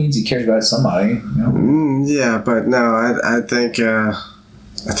that kind of means he cares about somebody, you know? Yeah, but no, I think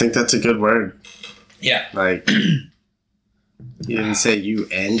that's a good word. Yeah. Like, he didn't say you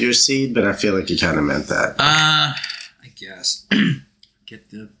and your seed, but I feel like he kind of meant that. I guess. Get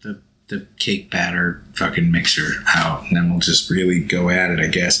the cake batter fucking mixer out, and then we'll just really go at it, I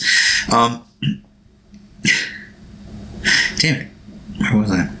guess. Damn it. Where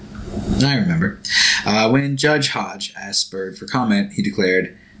was I? I remember. When Judge Hodge asked Byrd for comment, he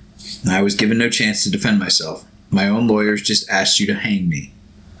declared, "I was given no chance to defend myself. My own lawyers just asked you to hang me.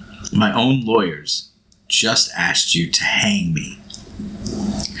 My own lawyers just asked you to hang me.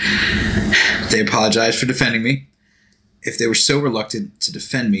 They apologized for defending me. If they were so reluctant to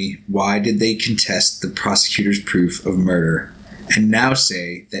defend me, why did they contest the prosecutor's proof of murder and now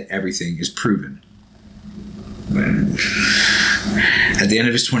say that everything is proven?" At the end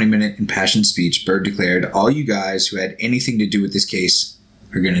of his 20-minute impassioned speech, Byrd declared, "All you guys who had anything to do with this case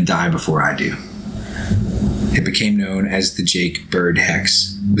are going to die before I do." It became known as the Jake Byrd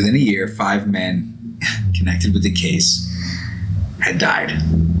Hex. Within a year, 5 men connected with the case had died.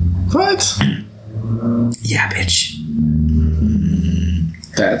 What? Yeah, bitch.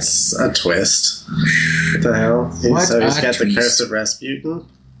 That's a twist. What the hell? So he's got the curse of Rasputin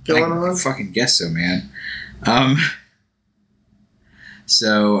going on? I fucking guess so, man.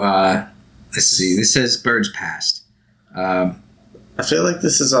 Let's see. This says Byrd's past. I feel like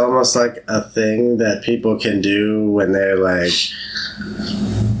this is almost like a thing that people can do when they're like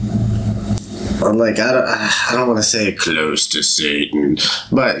I don't want to say close to Satan,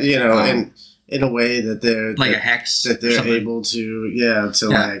 but you know, in a way that they're like a hex that they're able to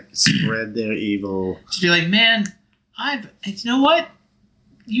like spread their evil. Just be like, man, you know what?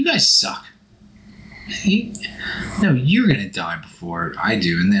 You guys suck. You're gonna die before I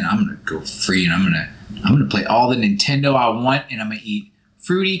do, and then I'm gonna go free, and I'm gonna play all the Nintendo I want, and I'm gonna eat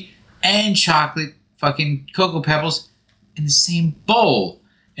fruity and chocolate fucking Cocoa Pebbles in the same bowl,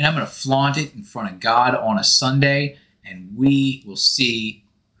 and I'm gonna flaunt it in front of God on a Sunday, and we will see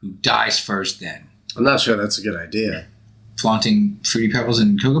who dies first then. I'm not sure that's a good idea. Flaunting Fruity Pebbles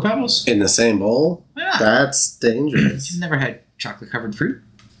and Cocoa Pebbles? In the same bowl? Why not? That's dangerous. You've never had chocolate-covered fruit?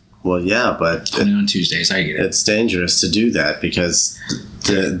 Well, yeah, but... Only on Tuesdays, I get it. It's dangerous to do that because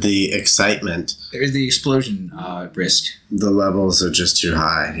the excitement... There's the explosion risk. The levels are just too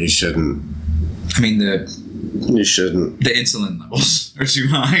high. You shouldn't I mean, You shouldn't. the insulin levels are too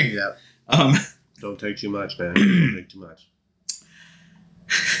high. Yeah. Don't take too much, man. Don't take too much.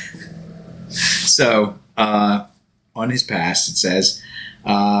 So, on his past, it says,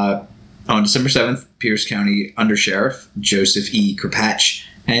 on December 7th, Pierce County Undersheriff Joseph E. Kirkpatch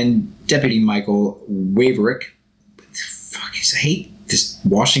and Deputy Michael Waverick, I hate this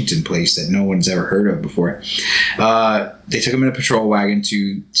Washington place that no one's ever heard of before. They took him in a patrol wagon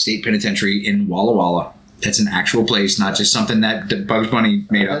to State Penitentiary in Walla Walla. That's an actual place, not just something that Bugs Bunny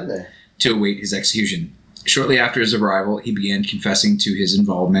made up to await his execution. Shortly after his arrival, he began confessing to his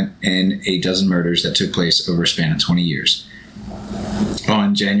involvement in a dozen murders that took place over a span of 20 years.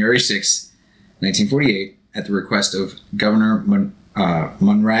 On January 6, 1948, at the request of Governor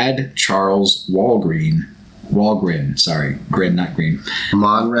Monrad Charles Walgren, Grin, not Green.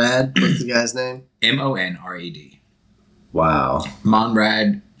 Monrad? What's the guy's name? Monrad. Wow.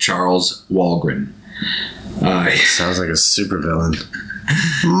 Monrad Charles Walgren. Sounds like a supervillain.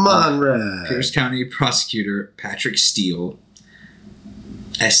 Monrad. Pierce County Prosecutor Patrick Steele,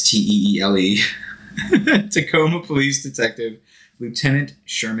 Steele, Tacoma Police Detective Lieutenant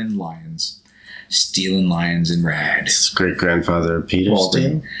Sherman Lyons. Steele and Lyons and Rad. Great grandfather of Peter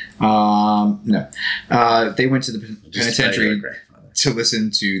Steele? No. They went to the penitentiary to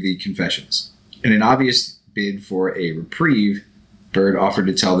listen to the confessions. In an obvious bid for a reprieve, Byrd offered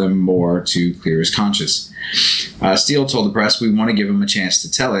to tell them more to clear his conscience. Steele told the press, "We want to give him a chance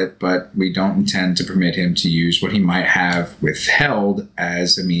to tell it, but we don't intend to permit him to use what he might have withheld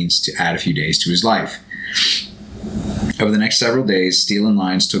as a means to add a few days to his life." Over the next several days, Steele and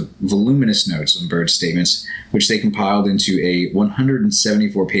Lyons took voluminous notes on Byrd's statements, which they compiled into a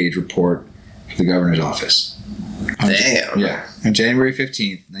 174-page report for the governor's office. Damn. On January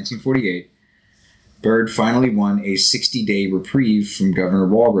 15th, 1948, Byrd finally won a 60-day reprieve from Governor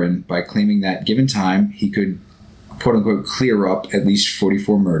Walgren by claiming that, given time, he could, quote-unquote, clear up at least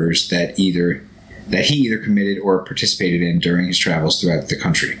 44 murders that he either committed or participated in during his travels throughout the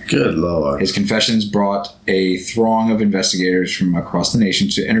country. Good Lord. His confessions brought a throng of investigators from across the nation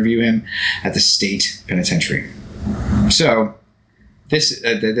to interview him at the state penitentiary. So, this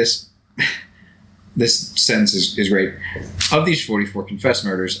sentence is great. Of these 44 confessed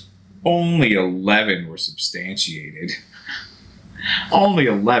murders, only 11 were substantiated. Only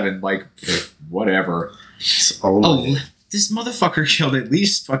 11, like, whatever. It's only... This motherfucker killed at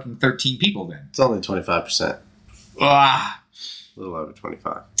least fucking 13 people then. It's only 25%. Ah. A little over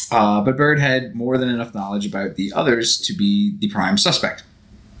 25. But Byrd had more than enough knowledge about the others to be the prime suspect.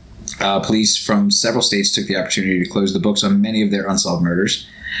 Police from several states took the opportunity to close the books on many of their unsolved murders.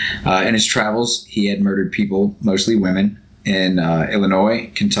 In his travels, he had murdered people, mostly women, in Illinois,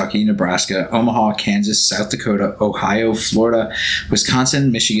 Kentucky, Nebraska, Omaha, Kansas, South Dakota, Ohio, Florida,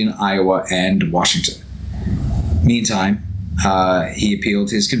 Wisconsin, Michigan, Iowa, and Washington. Meantime, he appealed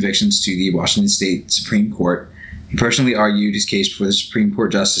his convictions to the Washington State Supreme Court. He personally argued his case before the Supreme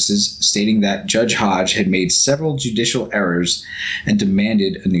Court justices, stating that Judge Hodge had made several judicial errors and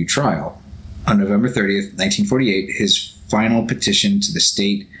demanded a new trial. On November 30th, 1948, his final petition to the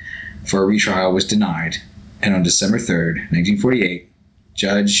state for a retrial was denied, and on December 3rd, 1948,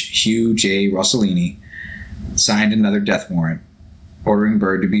 Judge Hugh J. Rossellini signed another death warrant, ordering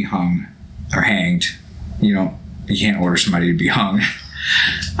Byrd to be hung or hanged. You can't order somebody to be hung.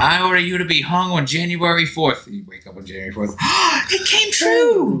 I order you to be hung on January 4th. You wake up on January 4th. It came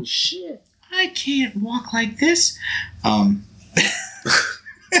true! Oh, shit. I can't walk like this. To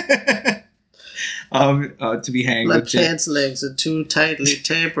be hanged. My pants legs are too tightly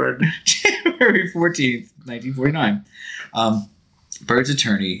tapered. January 14th, 1949. Byrd's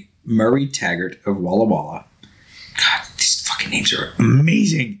attorney, Murray Taggart of Walla Walla. God, these fucking names are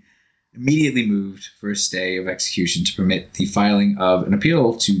amazing. Immediately moved for a stay of execution to permit the filing of an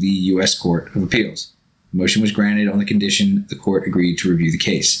appeal to the U.S. Court of Appeals. The motion was granted on the condition the court agreed to review the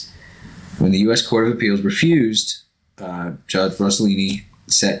case. When the U.S. Court of Appeals refused, Judge Rossellini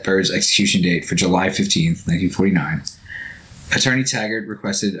set Byrd's execution date for July 15th, 1949. Attorney Taggart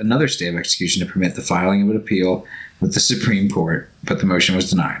requested another stay of execution to permit the filing of an appeal with the Supreme Court, but the motion was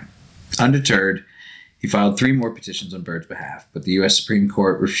denied. Undeterred, he filed 3 more petitions on Byrd's behalf, but the U.S. Supreme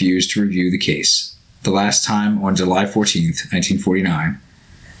Court refused to review the case. The last time on July 14th, 1949.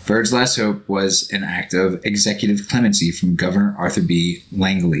 Byrd's last hope was an act of executive clemency from Governor Arthur B.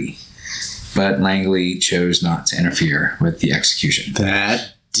 Langley, but Langley chose not to interfere with the execution.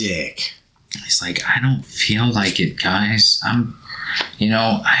 That dick. He's like, I don't feel like it, guys. I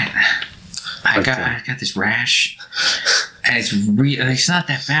got this rash, and it's not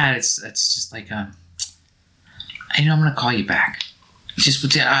that bad. It's just like I'm gonna call you back. Just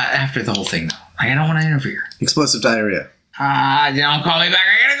after the whole thing, though. I don't want to interfere. Explosive diarrhea. Don't call me back.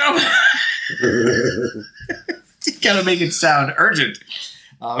 I gotta go. Gotta make it sound urgent.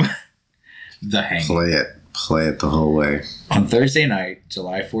 The Hang. Play it the whole way. On Thursday night,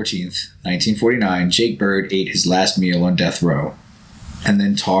 July 14th, 1949, Jake Bird ate his last meal on death row and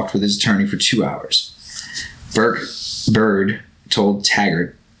then talked with his attorney for 2 hours. Bird told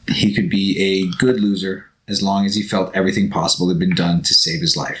Taggart he could be a good loser as long as he felt everything possible had been done to save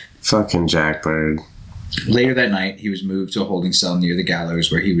his life. Fucking Jack Bird. Later that night, he was moved to a holding cell near the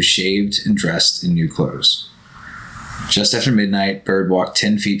gallows where he was shaved and dressed in new clothes. Just after midnight, Bird walked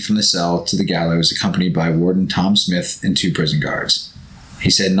 10 feet from the cell to the gallows, accompanied by Warden Tom Smith and 2 prison guards. He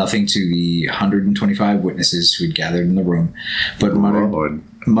said nothing to the 125 witnesses who had gathered in the room, but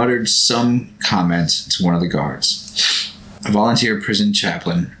muttered some comment to one of the guards. A volunteer prison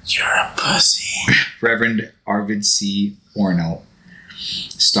chaplain, "You're a pussy," Reverend Arvid C. Ornell,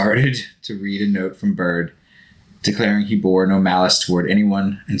 started to read a note from Bird, declaring he bore no malice toward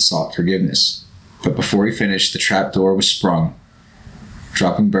anyone and sought forgiveness. But before he finished, the trap door was sprung,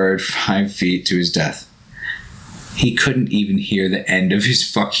 dropping Bird 5 feet to his death. He couldn't even hear the end of his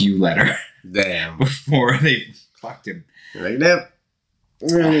 "fuck you" letter. Damn. Before they fucked him. Like, nope. We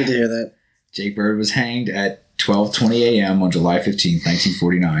don't need to hear that. Jake Bird was hanged at 12:20 a.m. on July 15,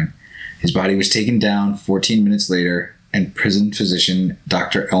 1949. His body was taken down 14 minutes later, and prison physician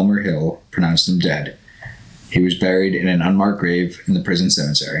Dr. Elmer Hill pronounced him dead. He was buried in an unmarked grave in the prison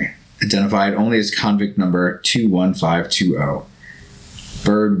cemetery, identified only as convict number 21520.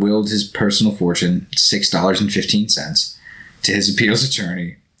 Bird willed his personal fortune, $6.15, to his appeals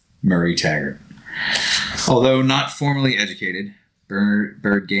attorney, Murray Taggart. Although not formally educated,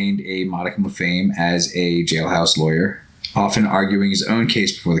 Bird gained a modicum of fame as a jailhouse lawyer, often arguing his own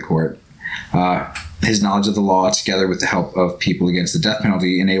case before the court. His knowledge of the law, together with the help of people against the death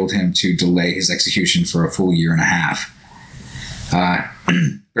penalty, enabled him to delay his execution for a full year and a half.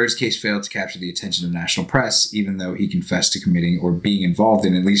 Bird's case failed to capture the attention of national press, even though he confessed to committing or being involved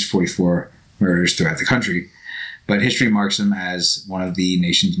in at least 44 murders throughout the country. But history marks him as one of the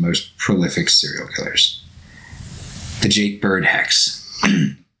nation's most prolific serial killers. The Jake Bird Hex.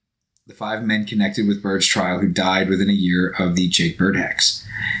 The 5 men connected with Bird's trial who died within a year of the Jake Bird Hex.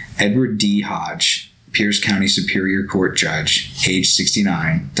 Edward D. Hodge, Pierce County Superior Court judge, age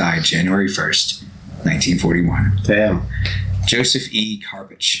 69, died January 1st, 1941. Damn. Joseph E.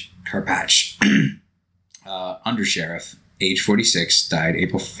 Carpatch, undersheriff, age 46, died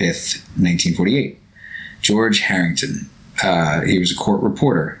April 5th, 1948. George Harrington, he was a court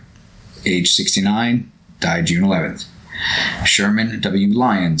reporter, age 69, died June 11th. Sherman W.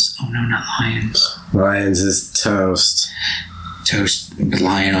 Lyons. Oh, no, not Lyons. Lyons is toast. Toast with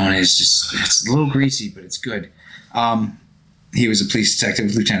lion on it is just, it's a little greasy, but it's good. He was a police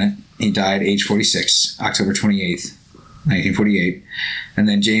detective lieutenant. He died age 46, October 28th, 1948. And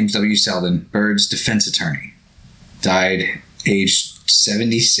then James W. Selden, Bird's defense attorney, died age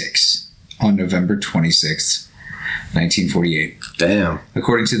 76 on November 26th, 1948. Damn.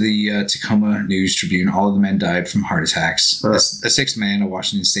 According to the Tacoma News Tribune, all of the men died from heart attacks. A sixth man, a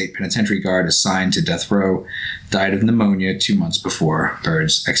Washington State Penitentiary guard assigned to death row, died of pneumonia 2 months before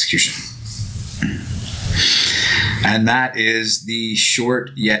Bird's execution. And that is the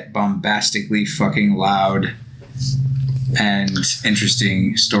short yet bombastically fucking loud and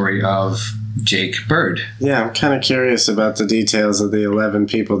interesting story of Jake Bird. Yeah, I'm kind of curious about the details of the 11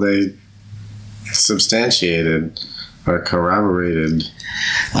 people they substantiated or corroborated.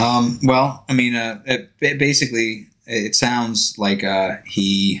 Well, I mean, basically, it sounds like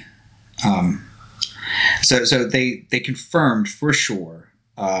he. So they confirmed for sure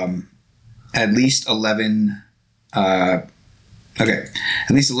at least 11. At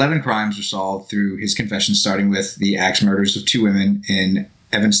least 11 crimes were solved through his confession, starting with the axe murders of 2 women in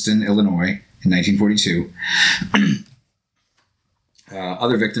Evanston, Illinois, in 1942.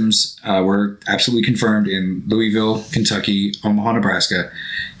 Other victims were absolutely confirmed in Louisville, Kentucky, Omaha, Nebraska,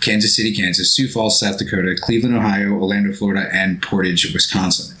 Kansas City, Kansas, Sioux Falls, South Dakota, Cleveland, Ohio, Orlando, Florida, and Portage,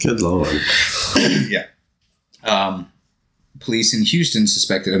 Wisconsin. Good Lord. Yeah. Police in Houston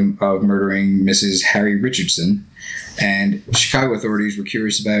suspected him of murdering Mrs. Harry Richardson, and Chicago authorities were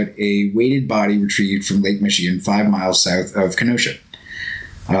curious about a weighted body retrieved from Lake Michigan 5 miles south of Kenosha.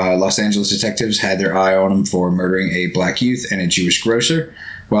 Los Angeles detectives had their eye on him for murdering a black youth and a Jewish grocer,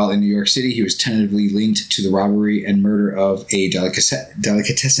 while in New York City he was tentatively linked to the robbery and murder of a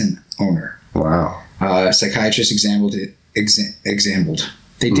delicatessen owner. Wow. Psychiatrists examined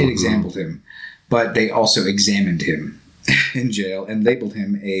him, but they also examined him in jail and labeled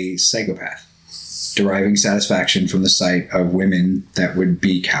him a psychopath. deriving satisfaction from the sight of women that would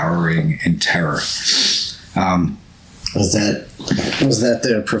be cowering in terror. Was that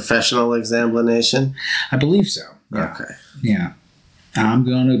their professional examination? I believe so. Yeah. Okay. Yeah. I'm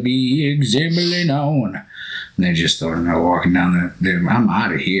gonna be examining on. And they just thought, no, walking down I'm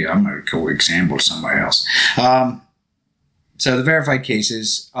out of here. I'm gonna go examine somewhere else. So the verified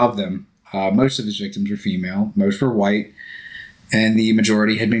cases of them, most of his victims were female, most were white, and the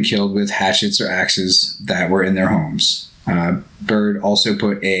majority had been killed with hatchets or axes that were in their homes. Byrd also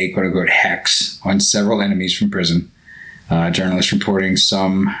put a quote-unquote hex on several enemies from prison. Journalists reporting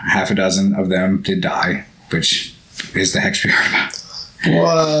some half a dozen of them did die, which is the hex we heard about.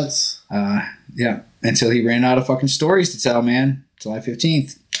 What? Yeah, until he ran out of fucking stories to tell, man. July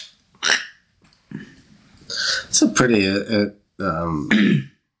 15th. It's a pretty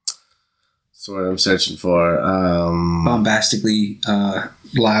that's what I'm searching for. Bombastically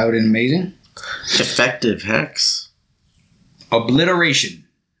loud and amazing. Effective hex. Obliteration.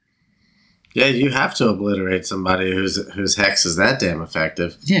 Yeah, you have to obliterate somebody whose hex is that damn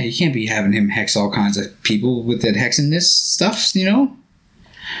effective. Yeah, you can't be having him hex all kinds of people with that hexing stuff, you know?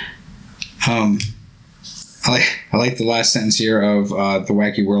 I like the last sentence here of the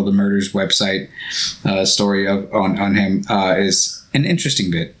Wacky World of Murders website story on him is an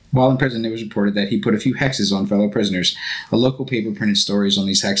interesting bit. While in prison, it was reported that he put a few hexes on fellow prisoners. A local paper printed stories on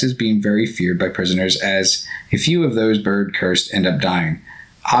these hexes being very feared by prisoners, as a few of those Byrd cursed end up dying.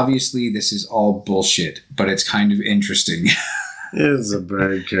 Obviously, this is all bullshit, but it's kind of interesting. It's a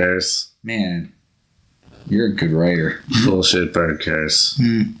bird curse. Man, you're a good writer. Bullshit bird curse.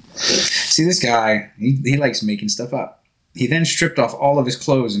 See, this guy, he likes making stuff up. He then stripped off all of his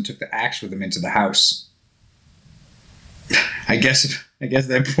clothes and took the axe with him into the house. I guess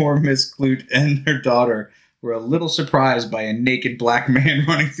that poor Miss Clute and her daughter were a little surprised by a naked black man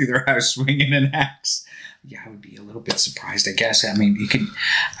running through their house swinging an axe. Yeah, I would be a little bit surprised, I guess. I mean,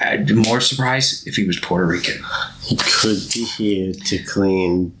 I'd be more surprised if he was Puerto Rican. He could be here to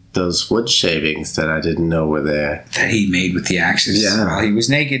clean those wood shavings that I didn't know were there. That he made with the axes while he was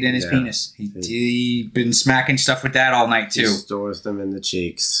naked in his penis. He'd been smacking stuff with that all night, too. He stores them in the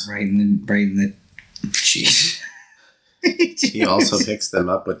cheeks. Right in the cheeks. He also picks them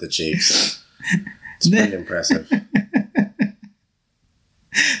up with the cheeks. It's pretty impressive.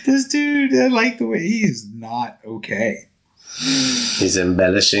 This dude, I like the way he's not okay. He's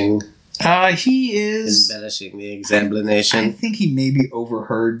embellishing. He is embellishing the examination. I think he maybe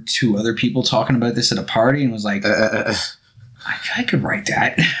overheard two other people talking about this at a party and was like, I could write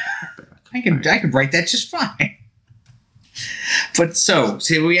that. I could write that just fine. But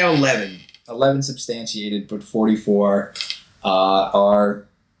see, we have 11. 11 substantiated, but 44 are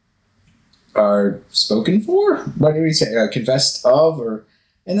spoken for. What do we say? Confessed of,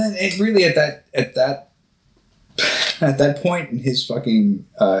 and then it really at that point in his fucking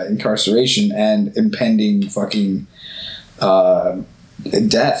incarceration and impending fucking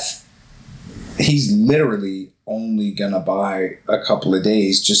death, he's literally only gonna buy a couple of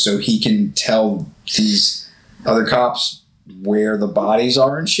days just so he can tell these other cops where the bodies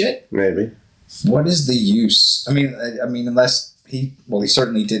are and shit. Maybe. What is the use? I mean, unless he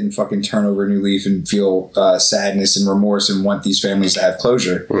certainly didn't fucking turn over a new leaf and feel sadness and remorse and want these families to have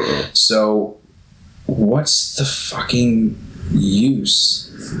closure. So, what's the fucking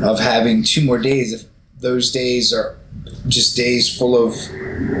use of having 2 more days if those days are just days full of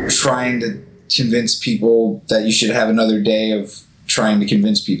trying to convince people that you should have another day of trying to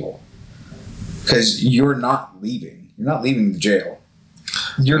convince people? Because you're not leaving. You're not leaving the jail.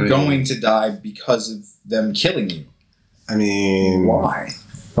 You're going to die because of them killing you. I mean... Why?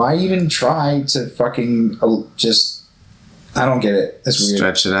 Why even try to fucking just... I don't get it. That's weird.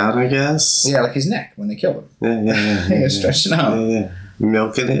 Stretch it out, I guess? Yeah, like his neck when they killed him. Yeah. Stretch it out. Yeah.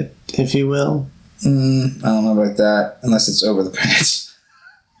 Milking it, if you will. I don't know about that, unless it's over the pants.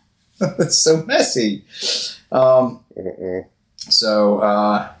 It's so messy. So,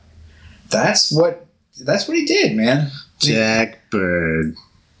 that's what he did, man. Jack Byrd.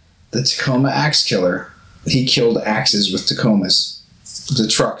 The Tacoma axe killer. He killed axes with Tacomas. The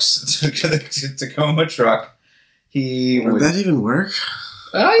trucks. The Tacoma truck. Would that even work?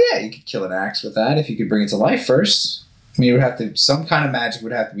 Oh, yeah. You could kill an axe with that if you could bring it to life first. I mean, it would have to... Some kind of magic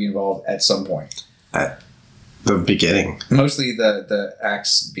would have to be involved at some point. At the beginning. Mostly the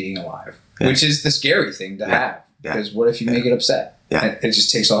axe being alive. Yeah. Which is the scary thing to have. Yeah. Because what if you make it upset? Yeah. It just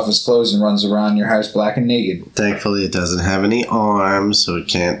takes off his clothes and runs around your house black and naked. Thankfully, it doesn't have any arms, so it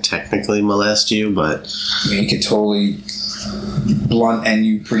can't technically molest you, but... I mean, it could totally blunt end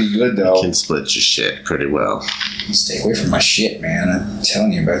you pretty good, though. It can split your shit pretty well. Stay away from my shit, man. I'm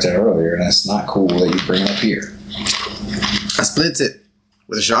telling you about that earlier, and that's not cool that you bring it up here. I splits it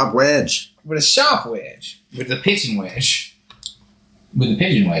with a sharp wedge. With a sharp wedge. With the pigeon wedge. With a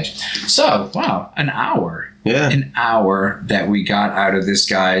pigeon wedge. So, wow, an hour. Yeah. An hour that we got out of this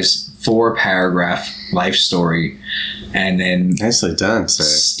guy's 4-paragraph life story. And then Nicely done, sir.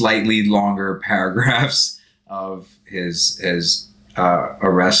 slightly longer paragraphs of his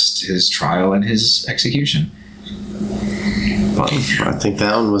arrest, his trial, and his execution. Well, I think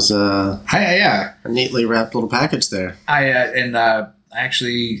that one was a neatly wrapped little package there. I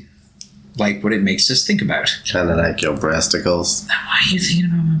actually like what it makes us think about. Kind of like your breasticles. Why are you thinking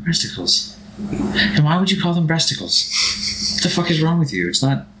about my breasticles? And why would you call them breasticles? What the fuck is wrong with you? It's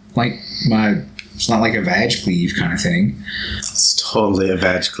not like a vag cleave kind of thing. It's totally a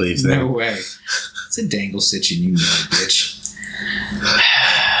vag cleave thing. No way. It's a dangle stitch, and you know it, bitch.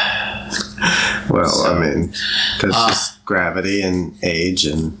 Well, So, I mean, that's just gravity and age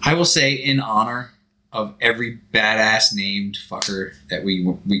and... I will say, in honor of every badass named fucker that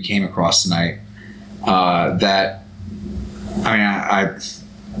we came across tonight, that I mean,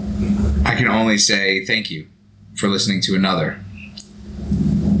 I can only say thank you for listening to another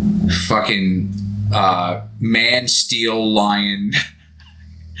fucking man, steel, lion,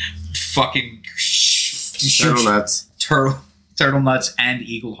 fucking Turtle nuts. turtle nuts, and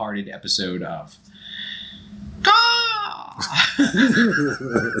eagle-hearted episode of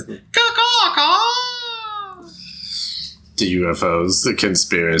The UFOs, the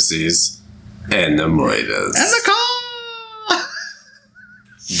conspiracies, and the moitas. And the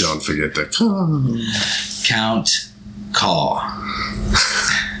Don't forget the Count Caw.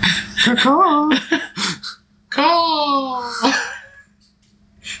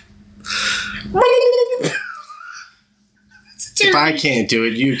 If I can't do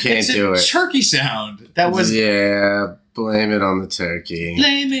it, you can't do it. Turkey sound. That was. Yeah, blame it on the turkey.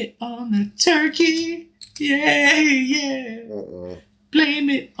 Blame it on the turkey. Yeah. Blame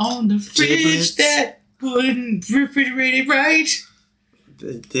it on the fridge Giblets. that wouldn't refrigerate it right.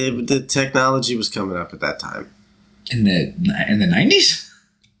 The technology was coming up at that time. In the 90s?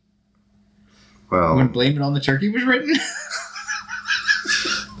 Well, When Blame It on the Turkey was written?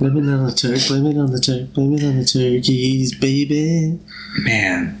 blame it on the turkey, blame it on the turkey, blame it on the turkeys, baby.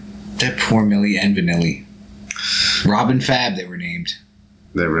 Man, that poor Millie and Vanilli. Robin Fab, they were named.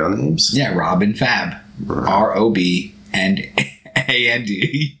 Their real names? Yeah, Robin Fab. R-O-B and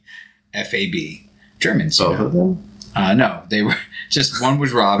A-N-D-F-A-B. Germans, you Both know. of them? No, they were just one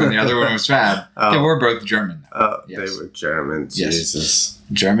was Rob and the other one was Fab. Oh. They were both German. Oh, Yes. they were German. Yes. Jesus.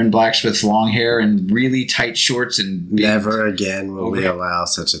 German blacks with long hair and really tight shorts and big, Never again will we Okay. allow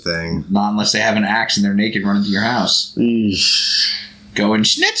such a thing. not unless they have an axe and they're naked running through your house. Eesh. Going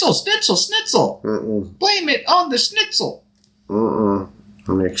schnitzel, schnitzel, schnitzel. Mm-mm. Blame it on the schnitzel. Mm-mm.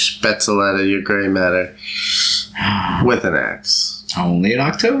 Make spätzle out of your gray matter with an axe. Only at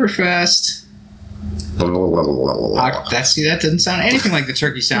Oktoberfest. That doesn't sound anything like the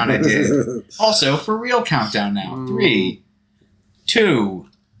turkey sound I did. Also, for real countdown now. 3, 2,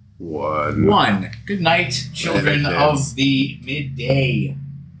 One. 1. Good night, children Later, of kids. the midday.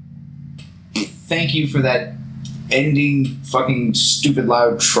 Thank you for that ending fucking stupid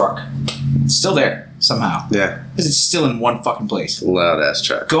loud truck. It's still there, somehow. Yeah, Because it's still in one fucking place. loud ass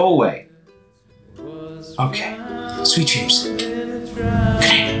truck. Go away. Okay. Sweet dreams. Good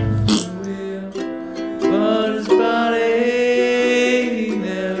night. But his body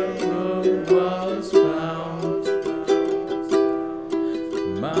never was found.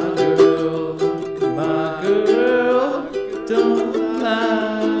 My girl, don't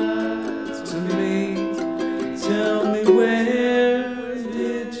lie to me. Tell me, where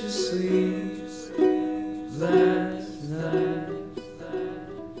did you sleep last night?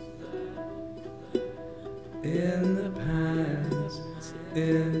 In the pines,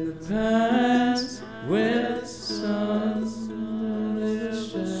 in the pines.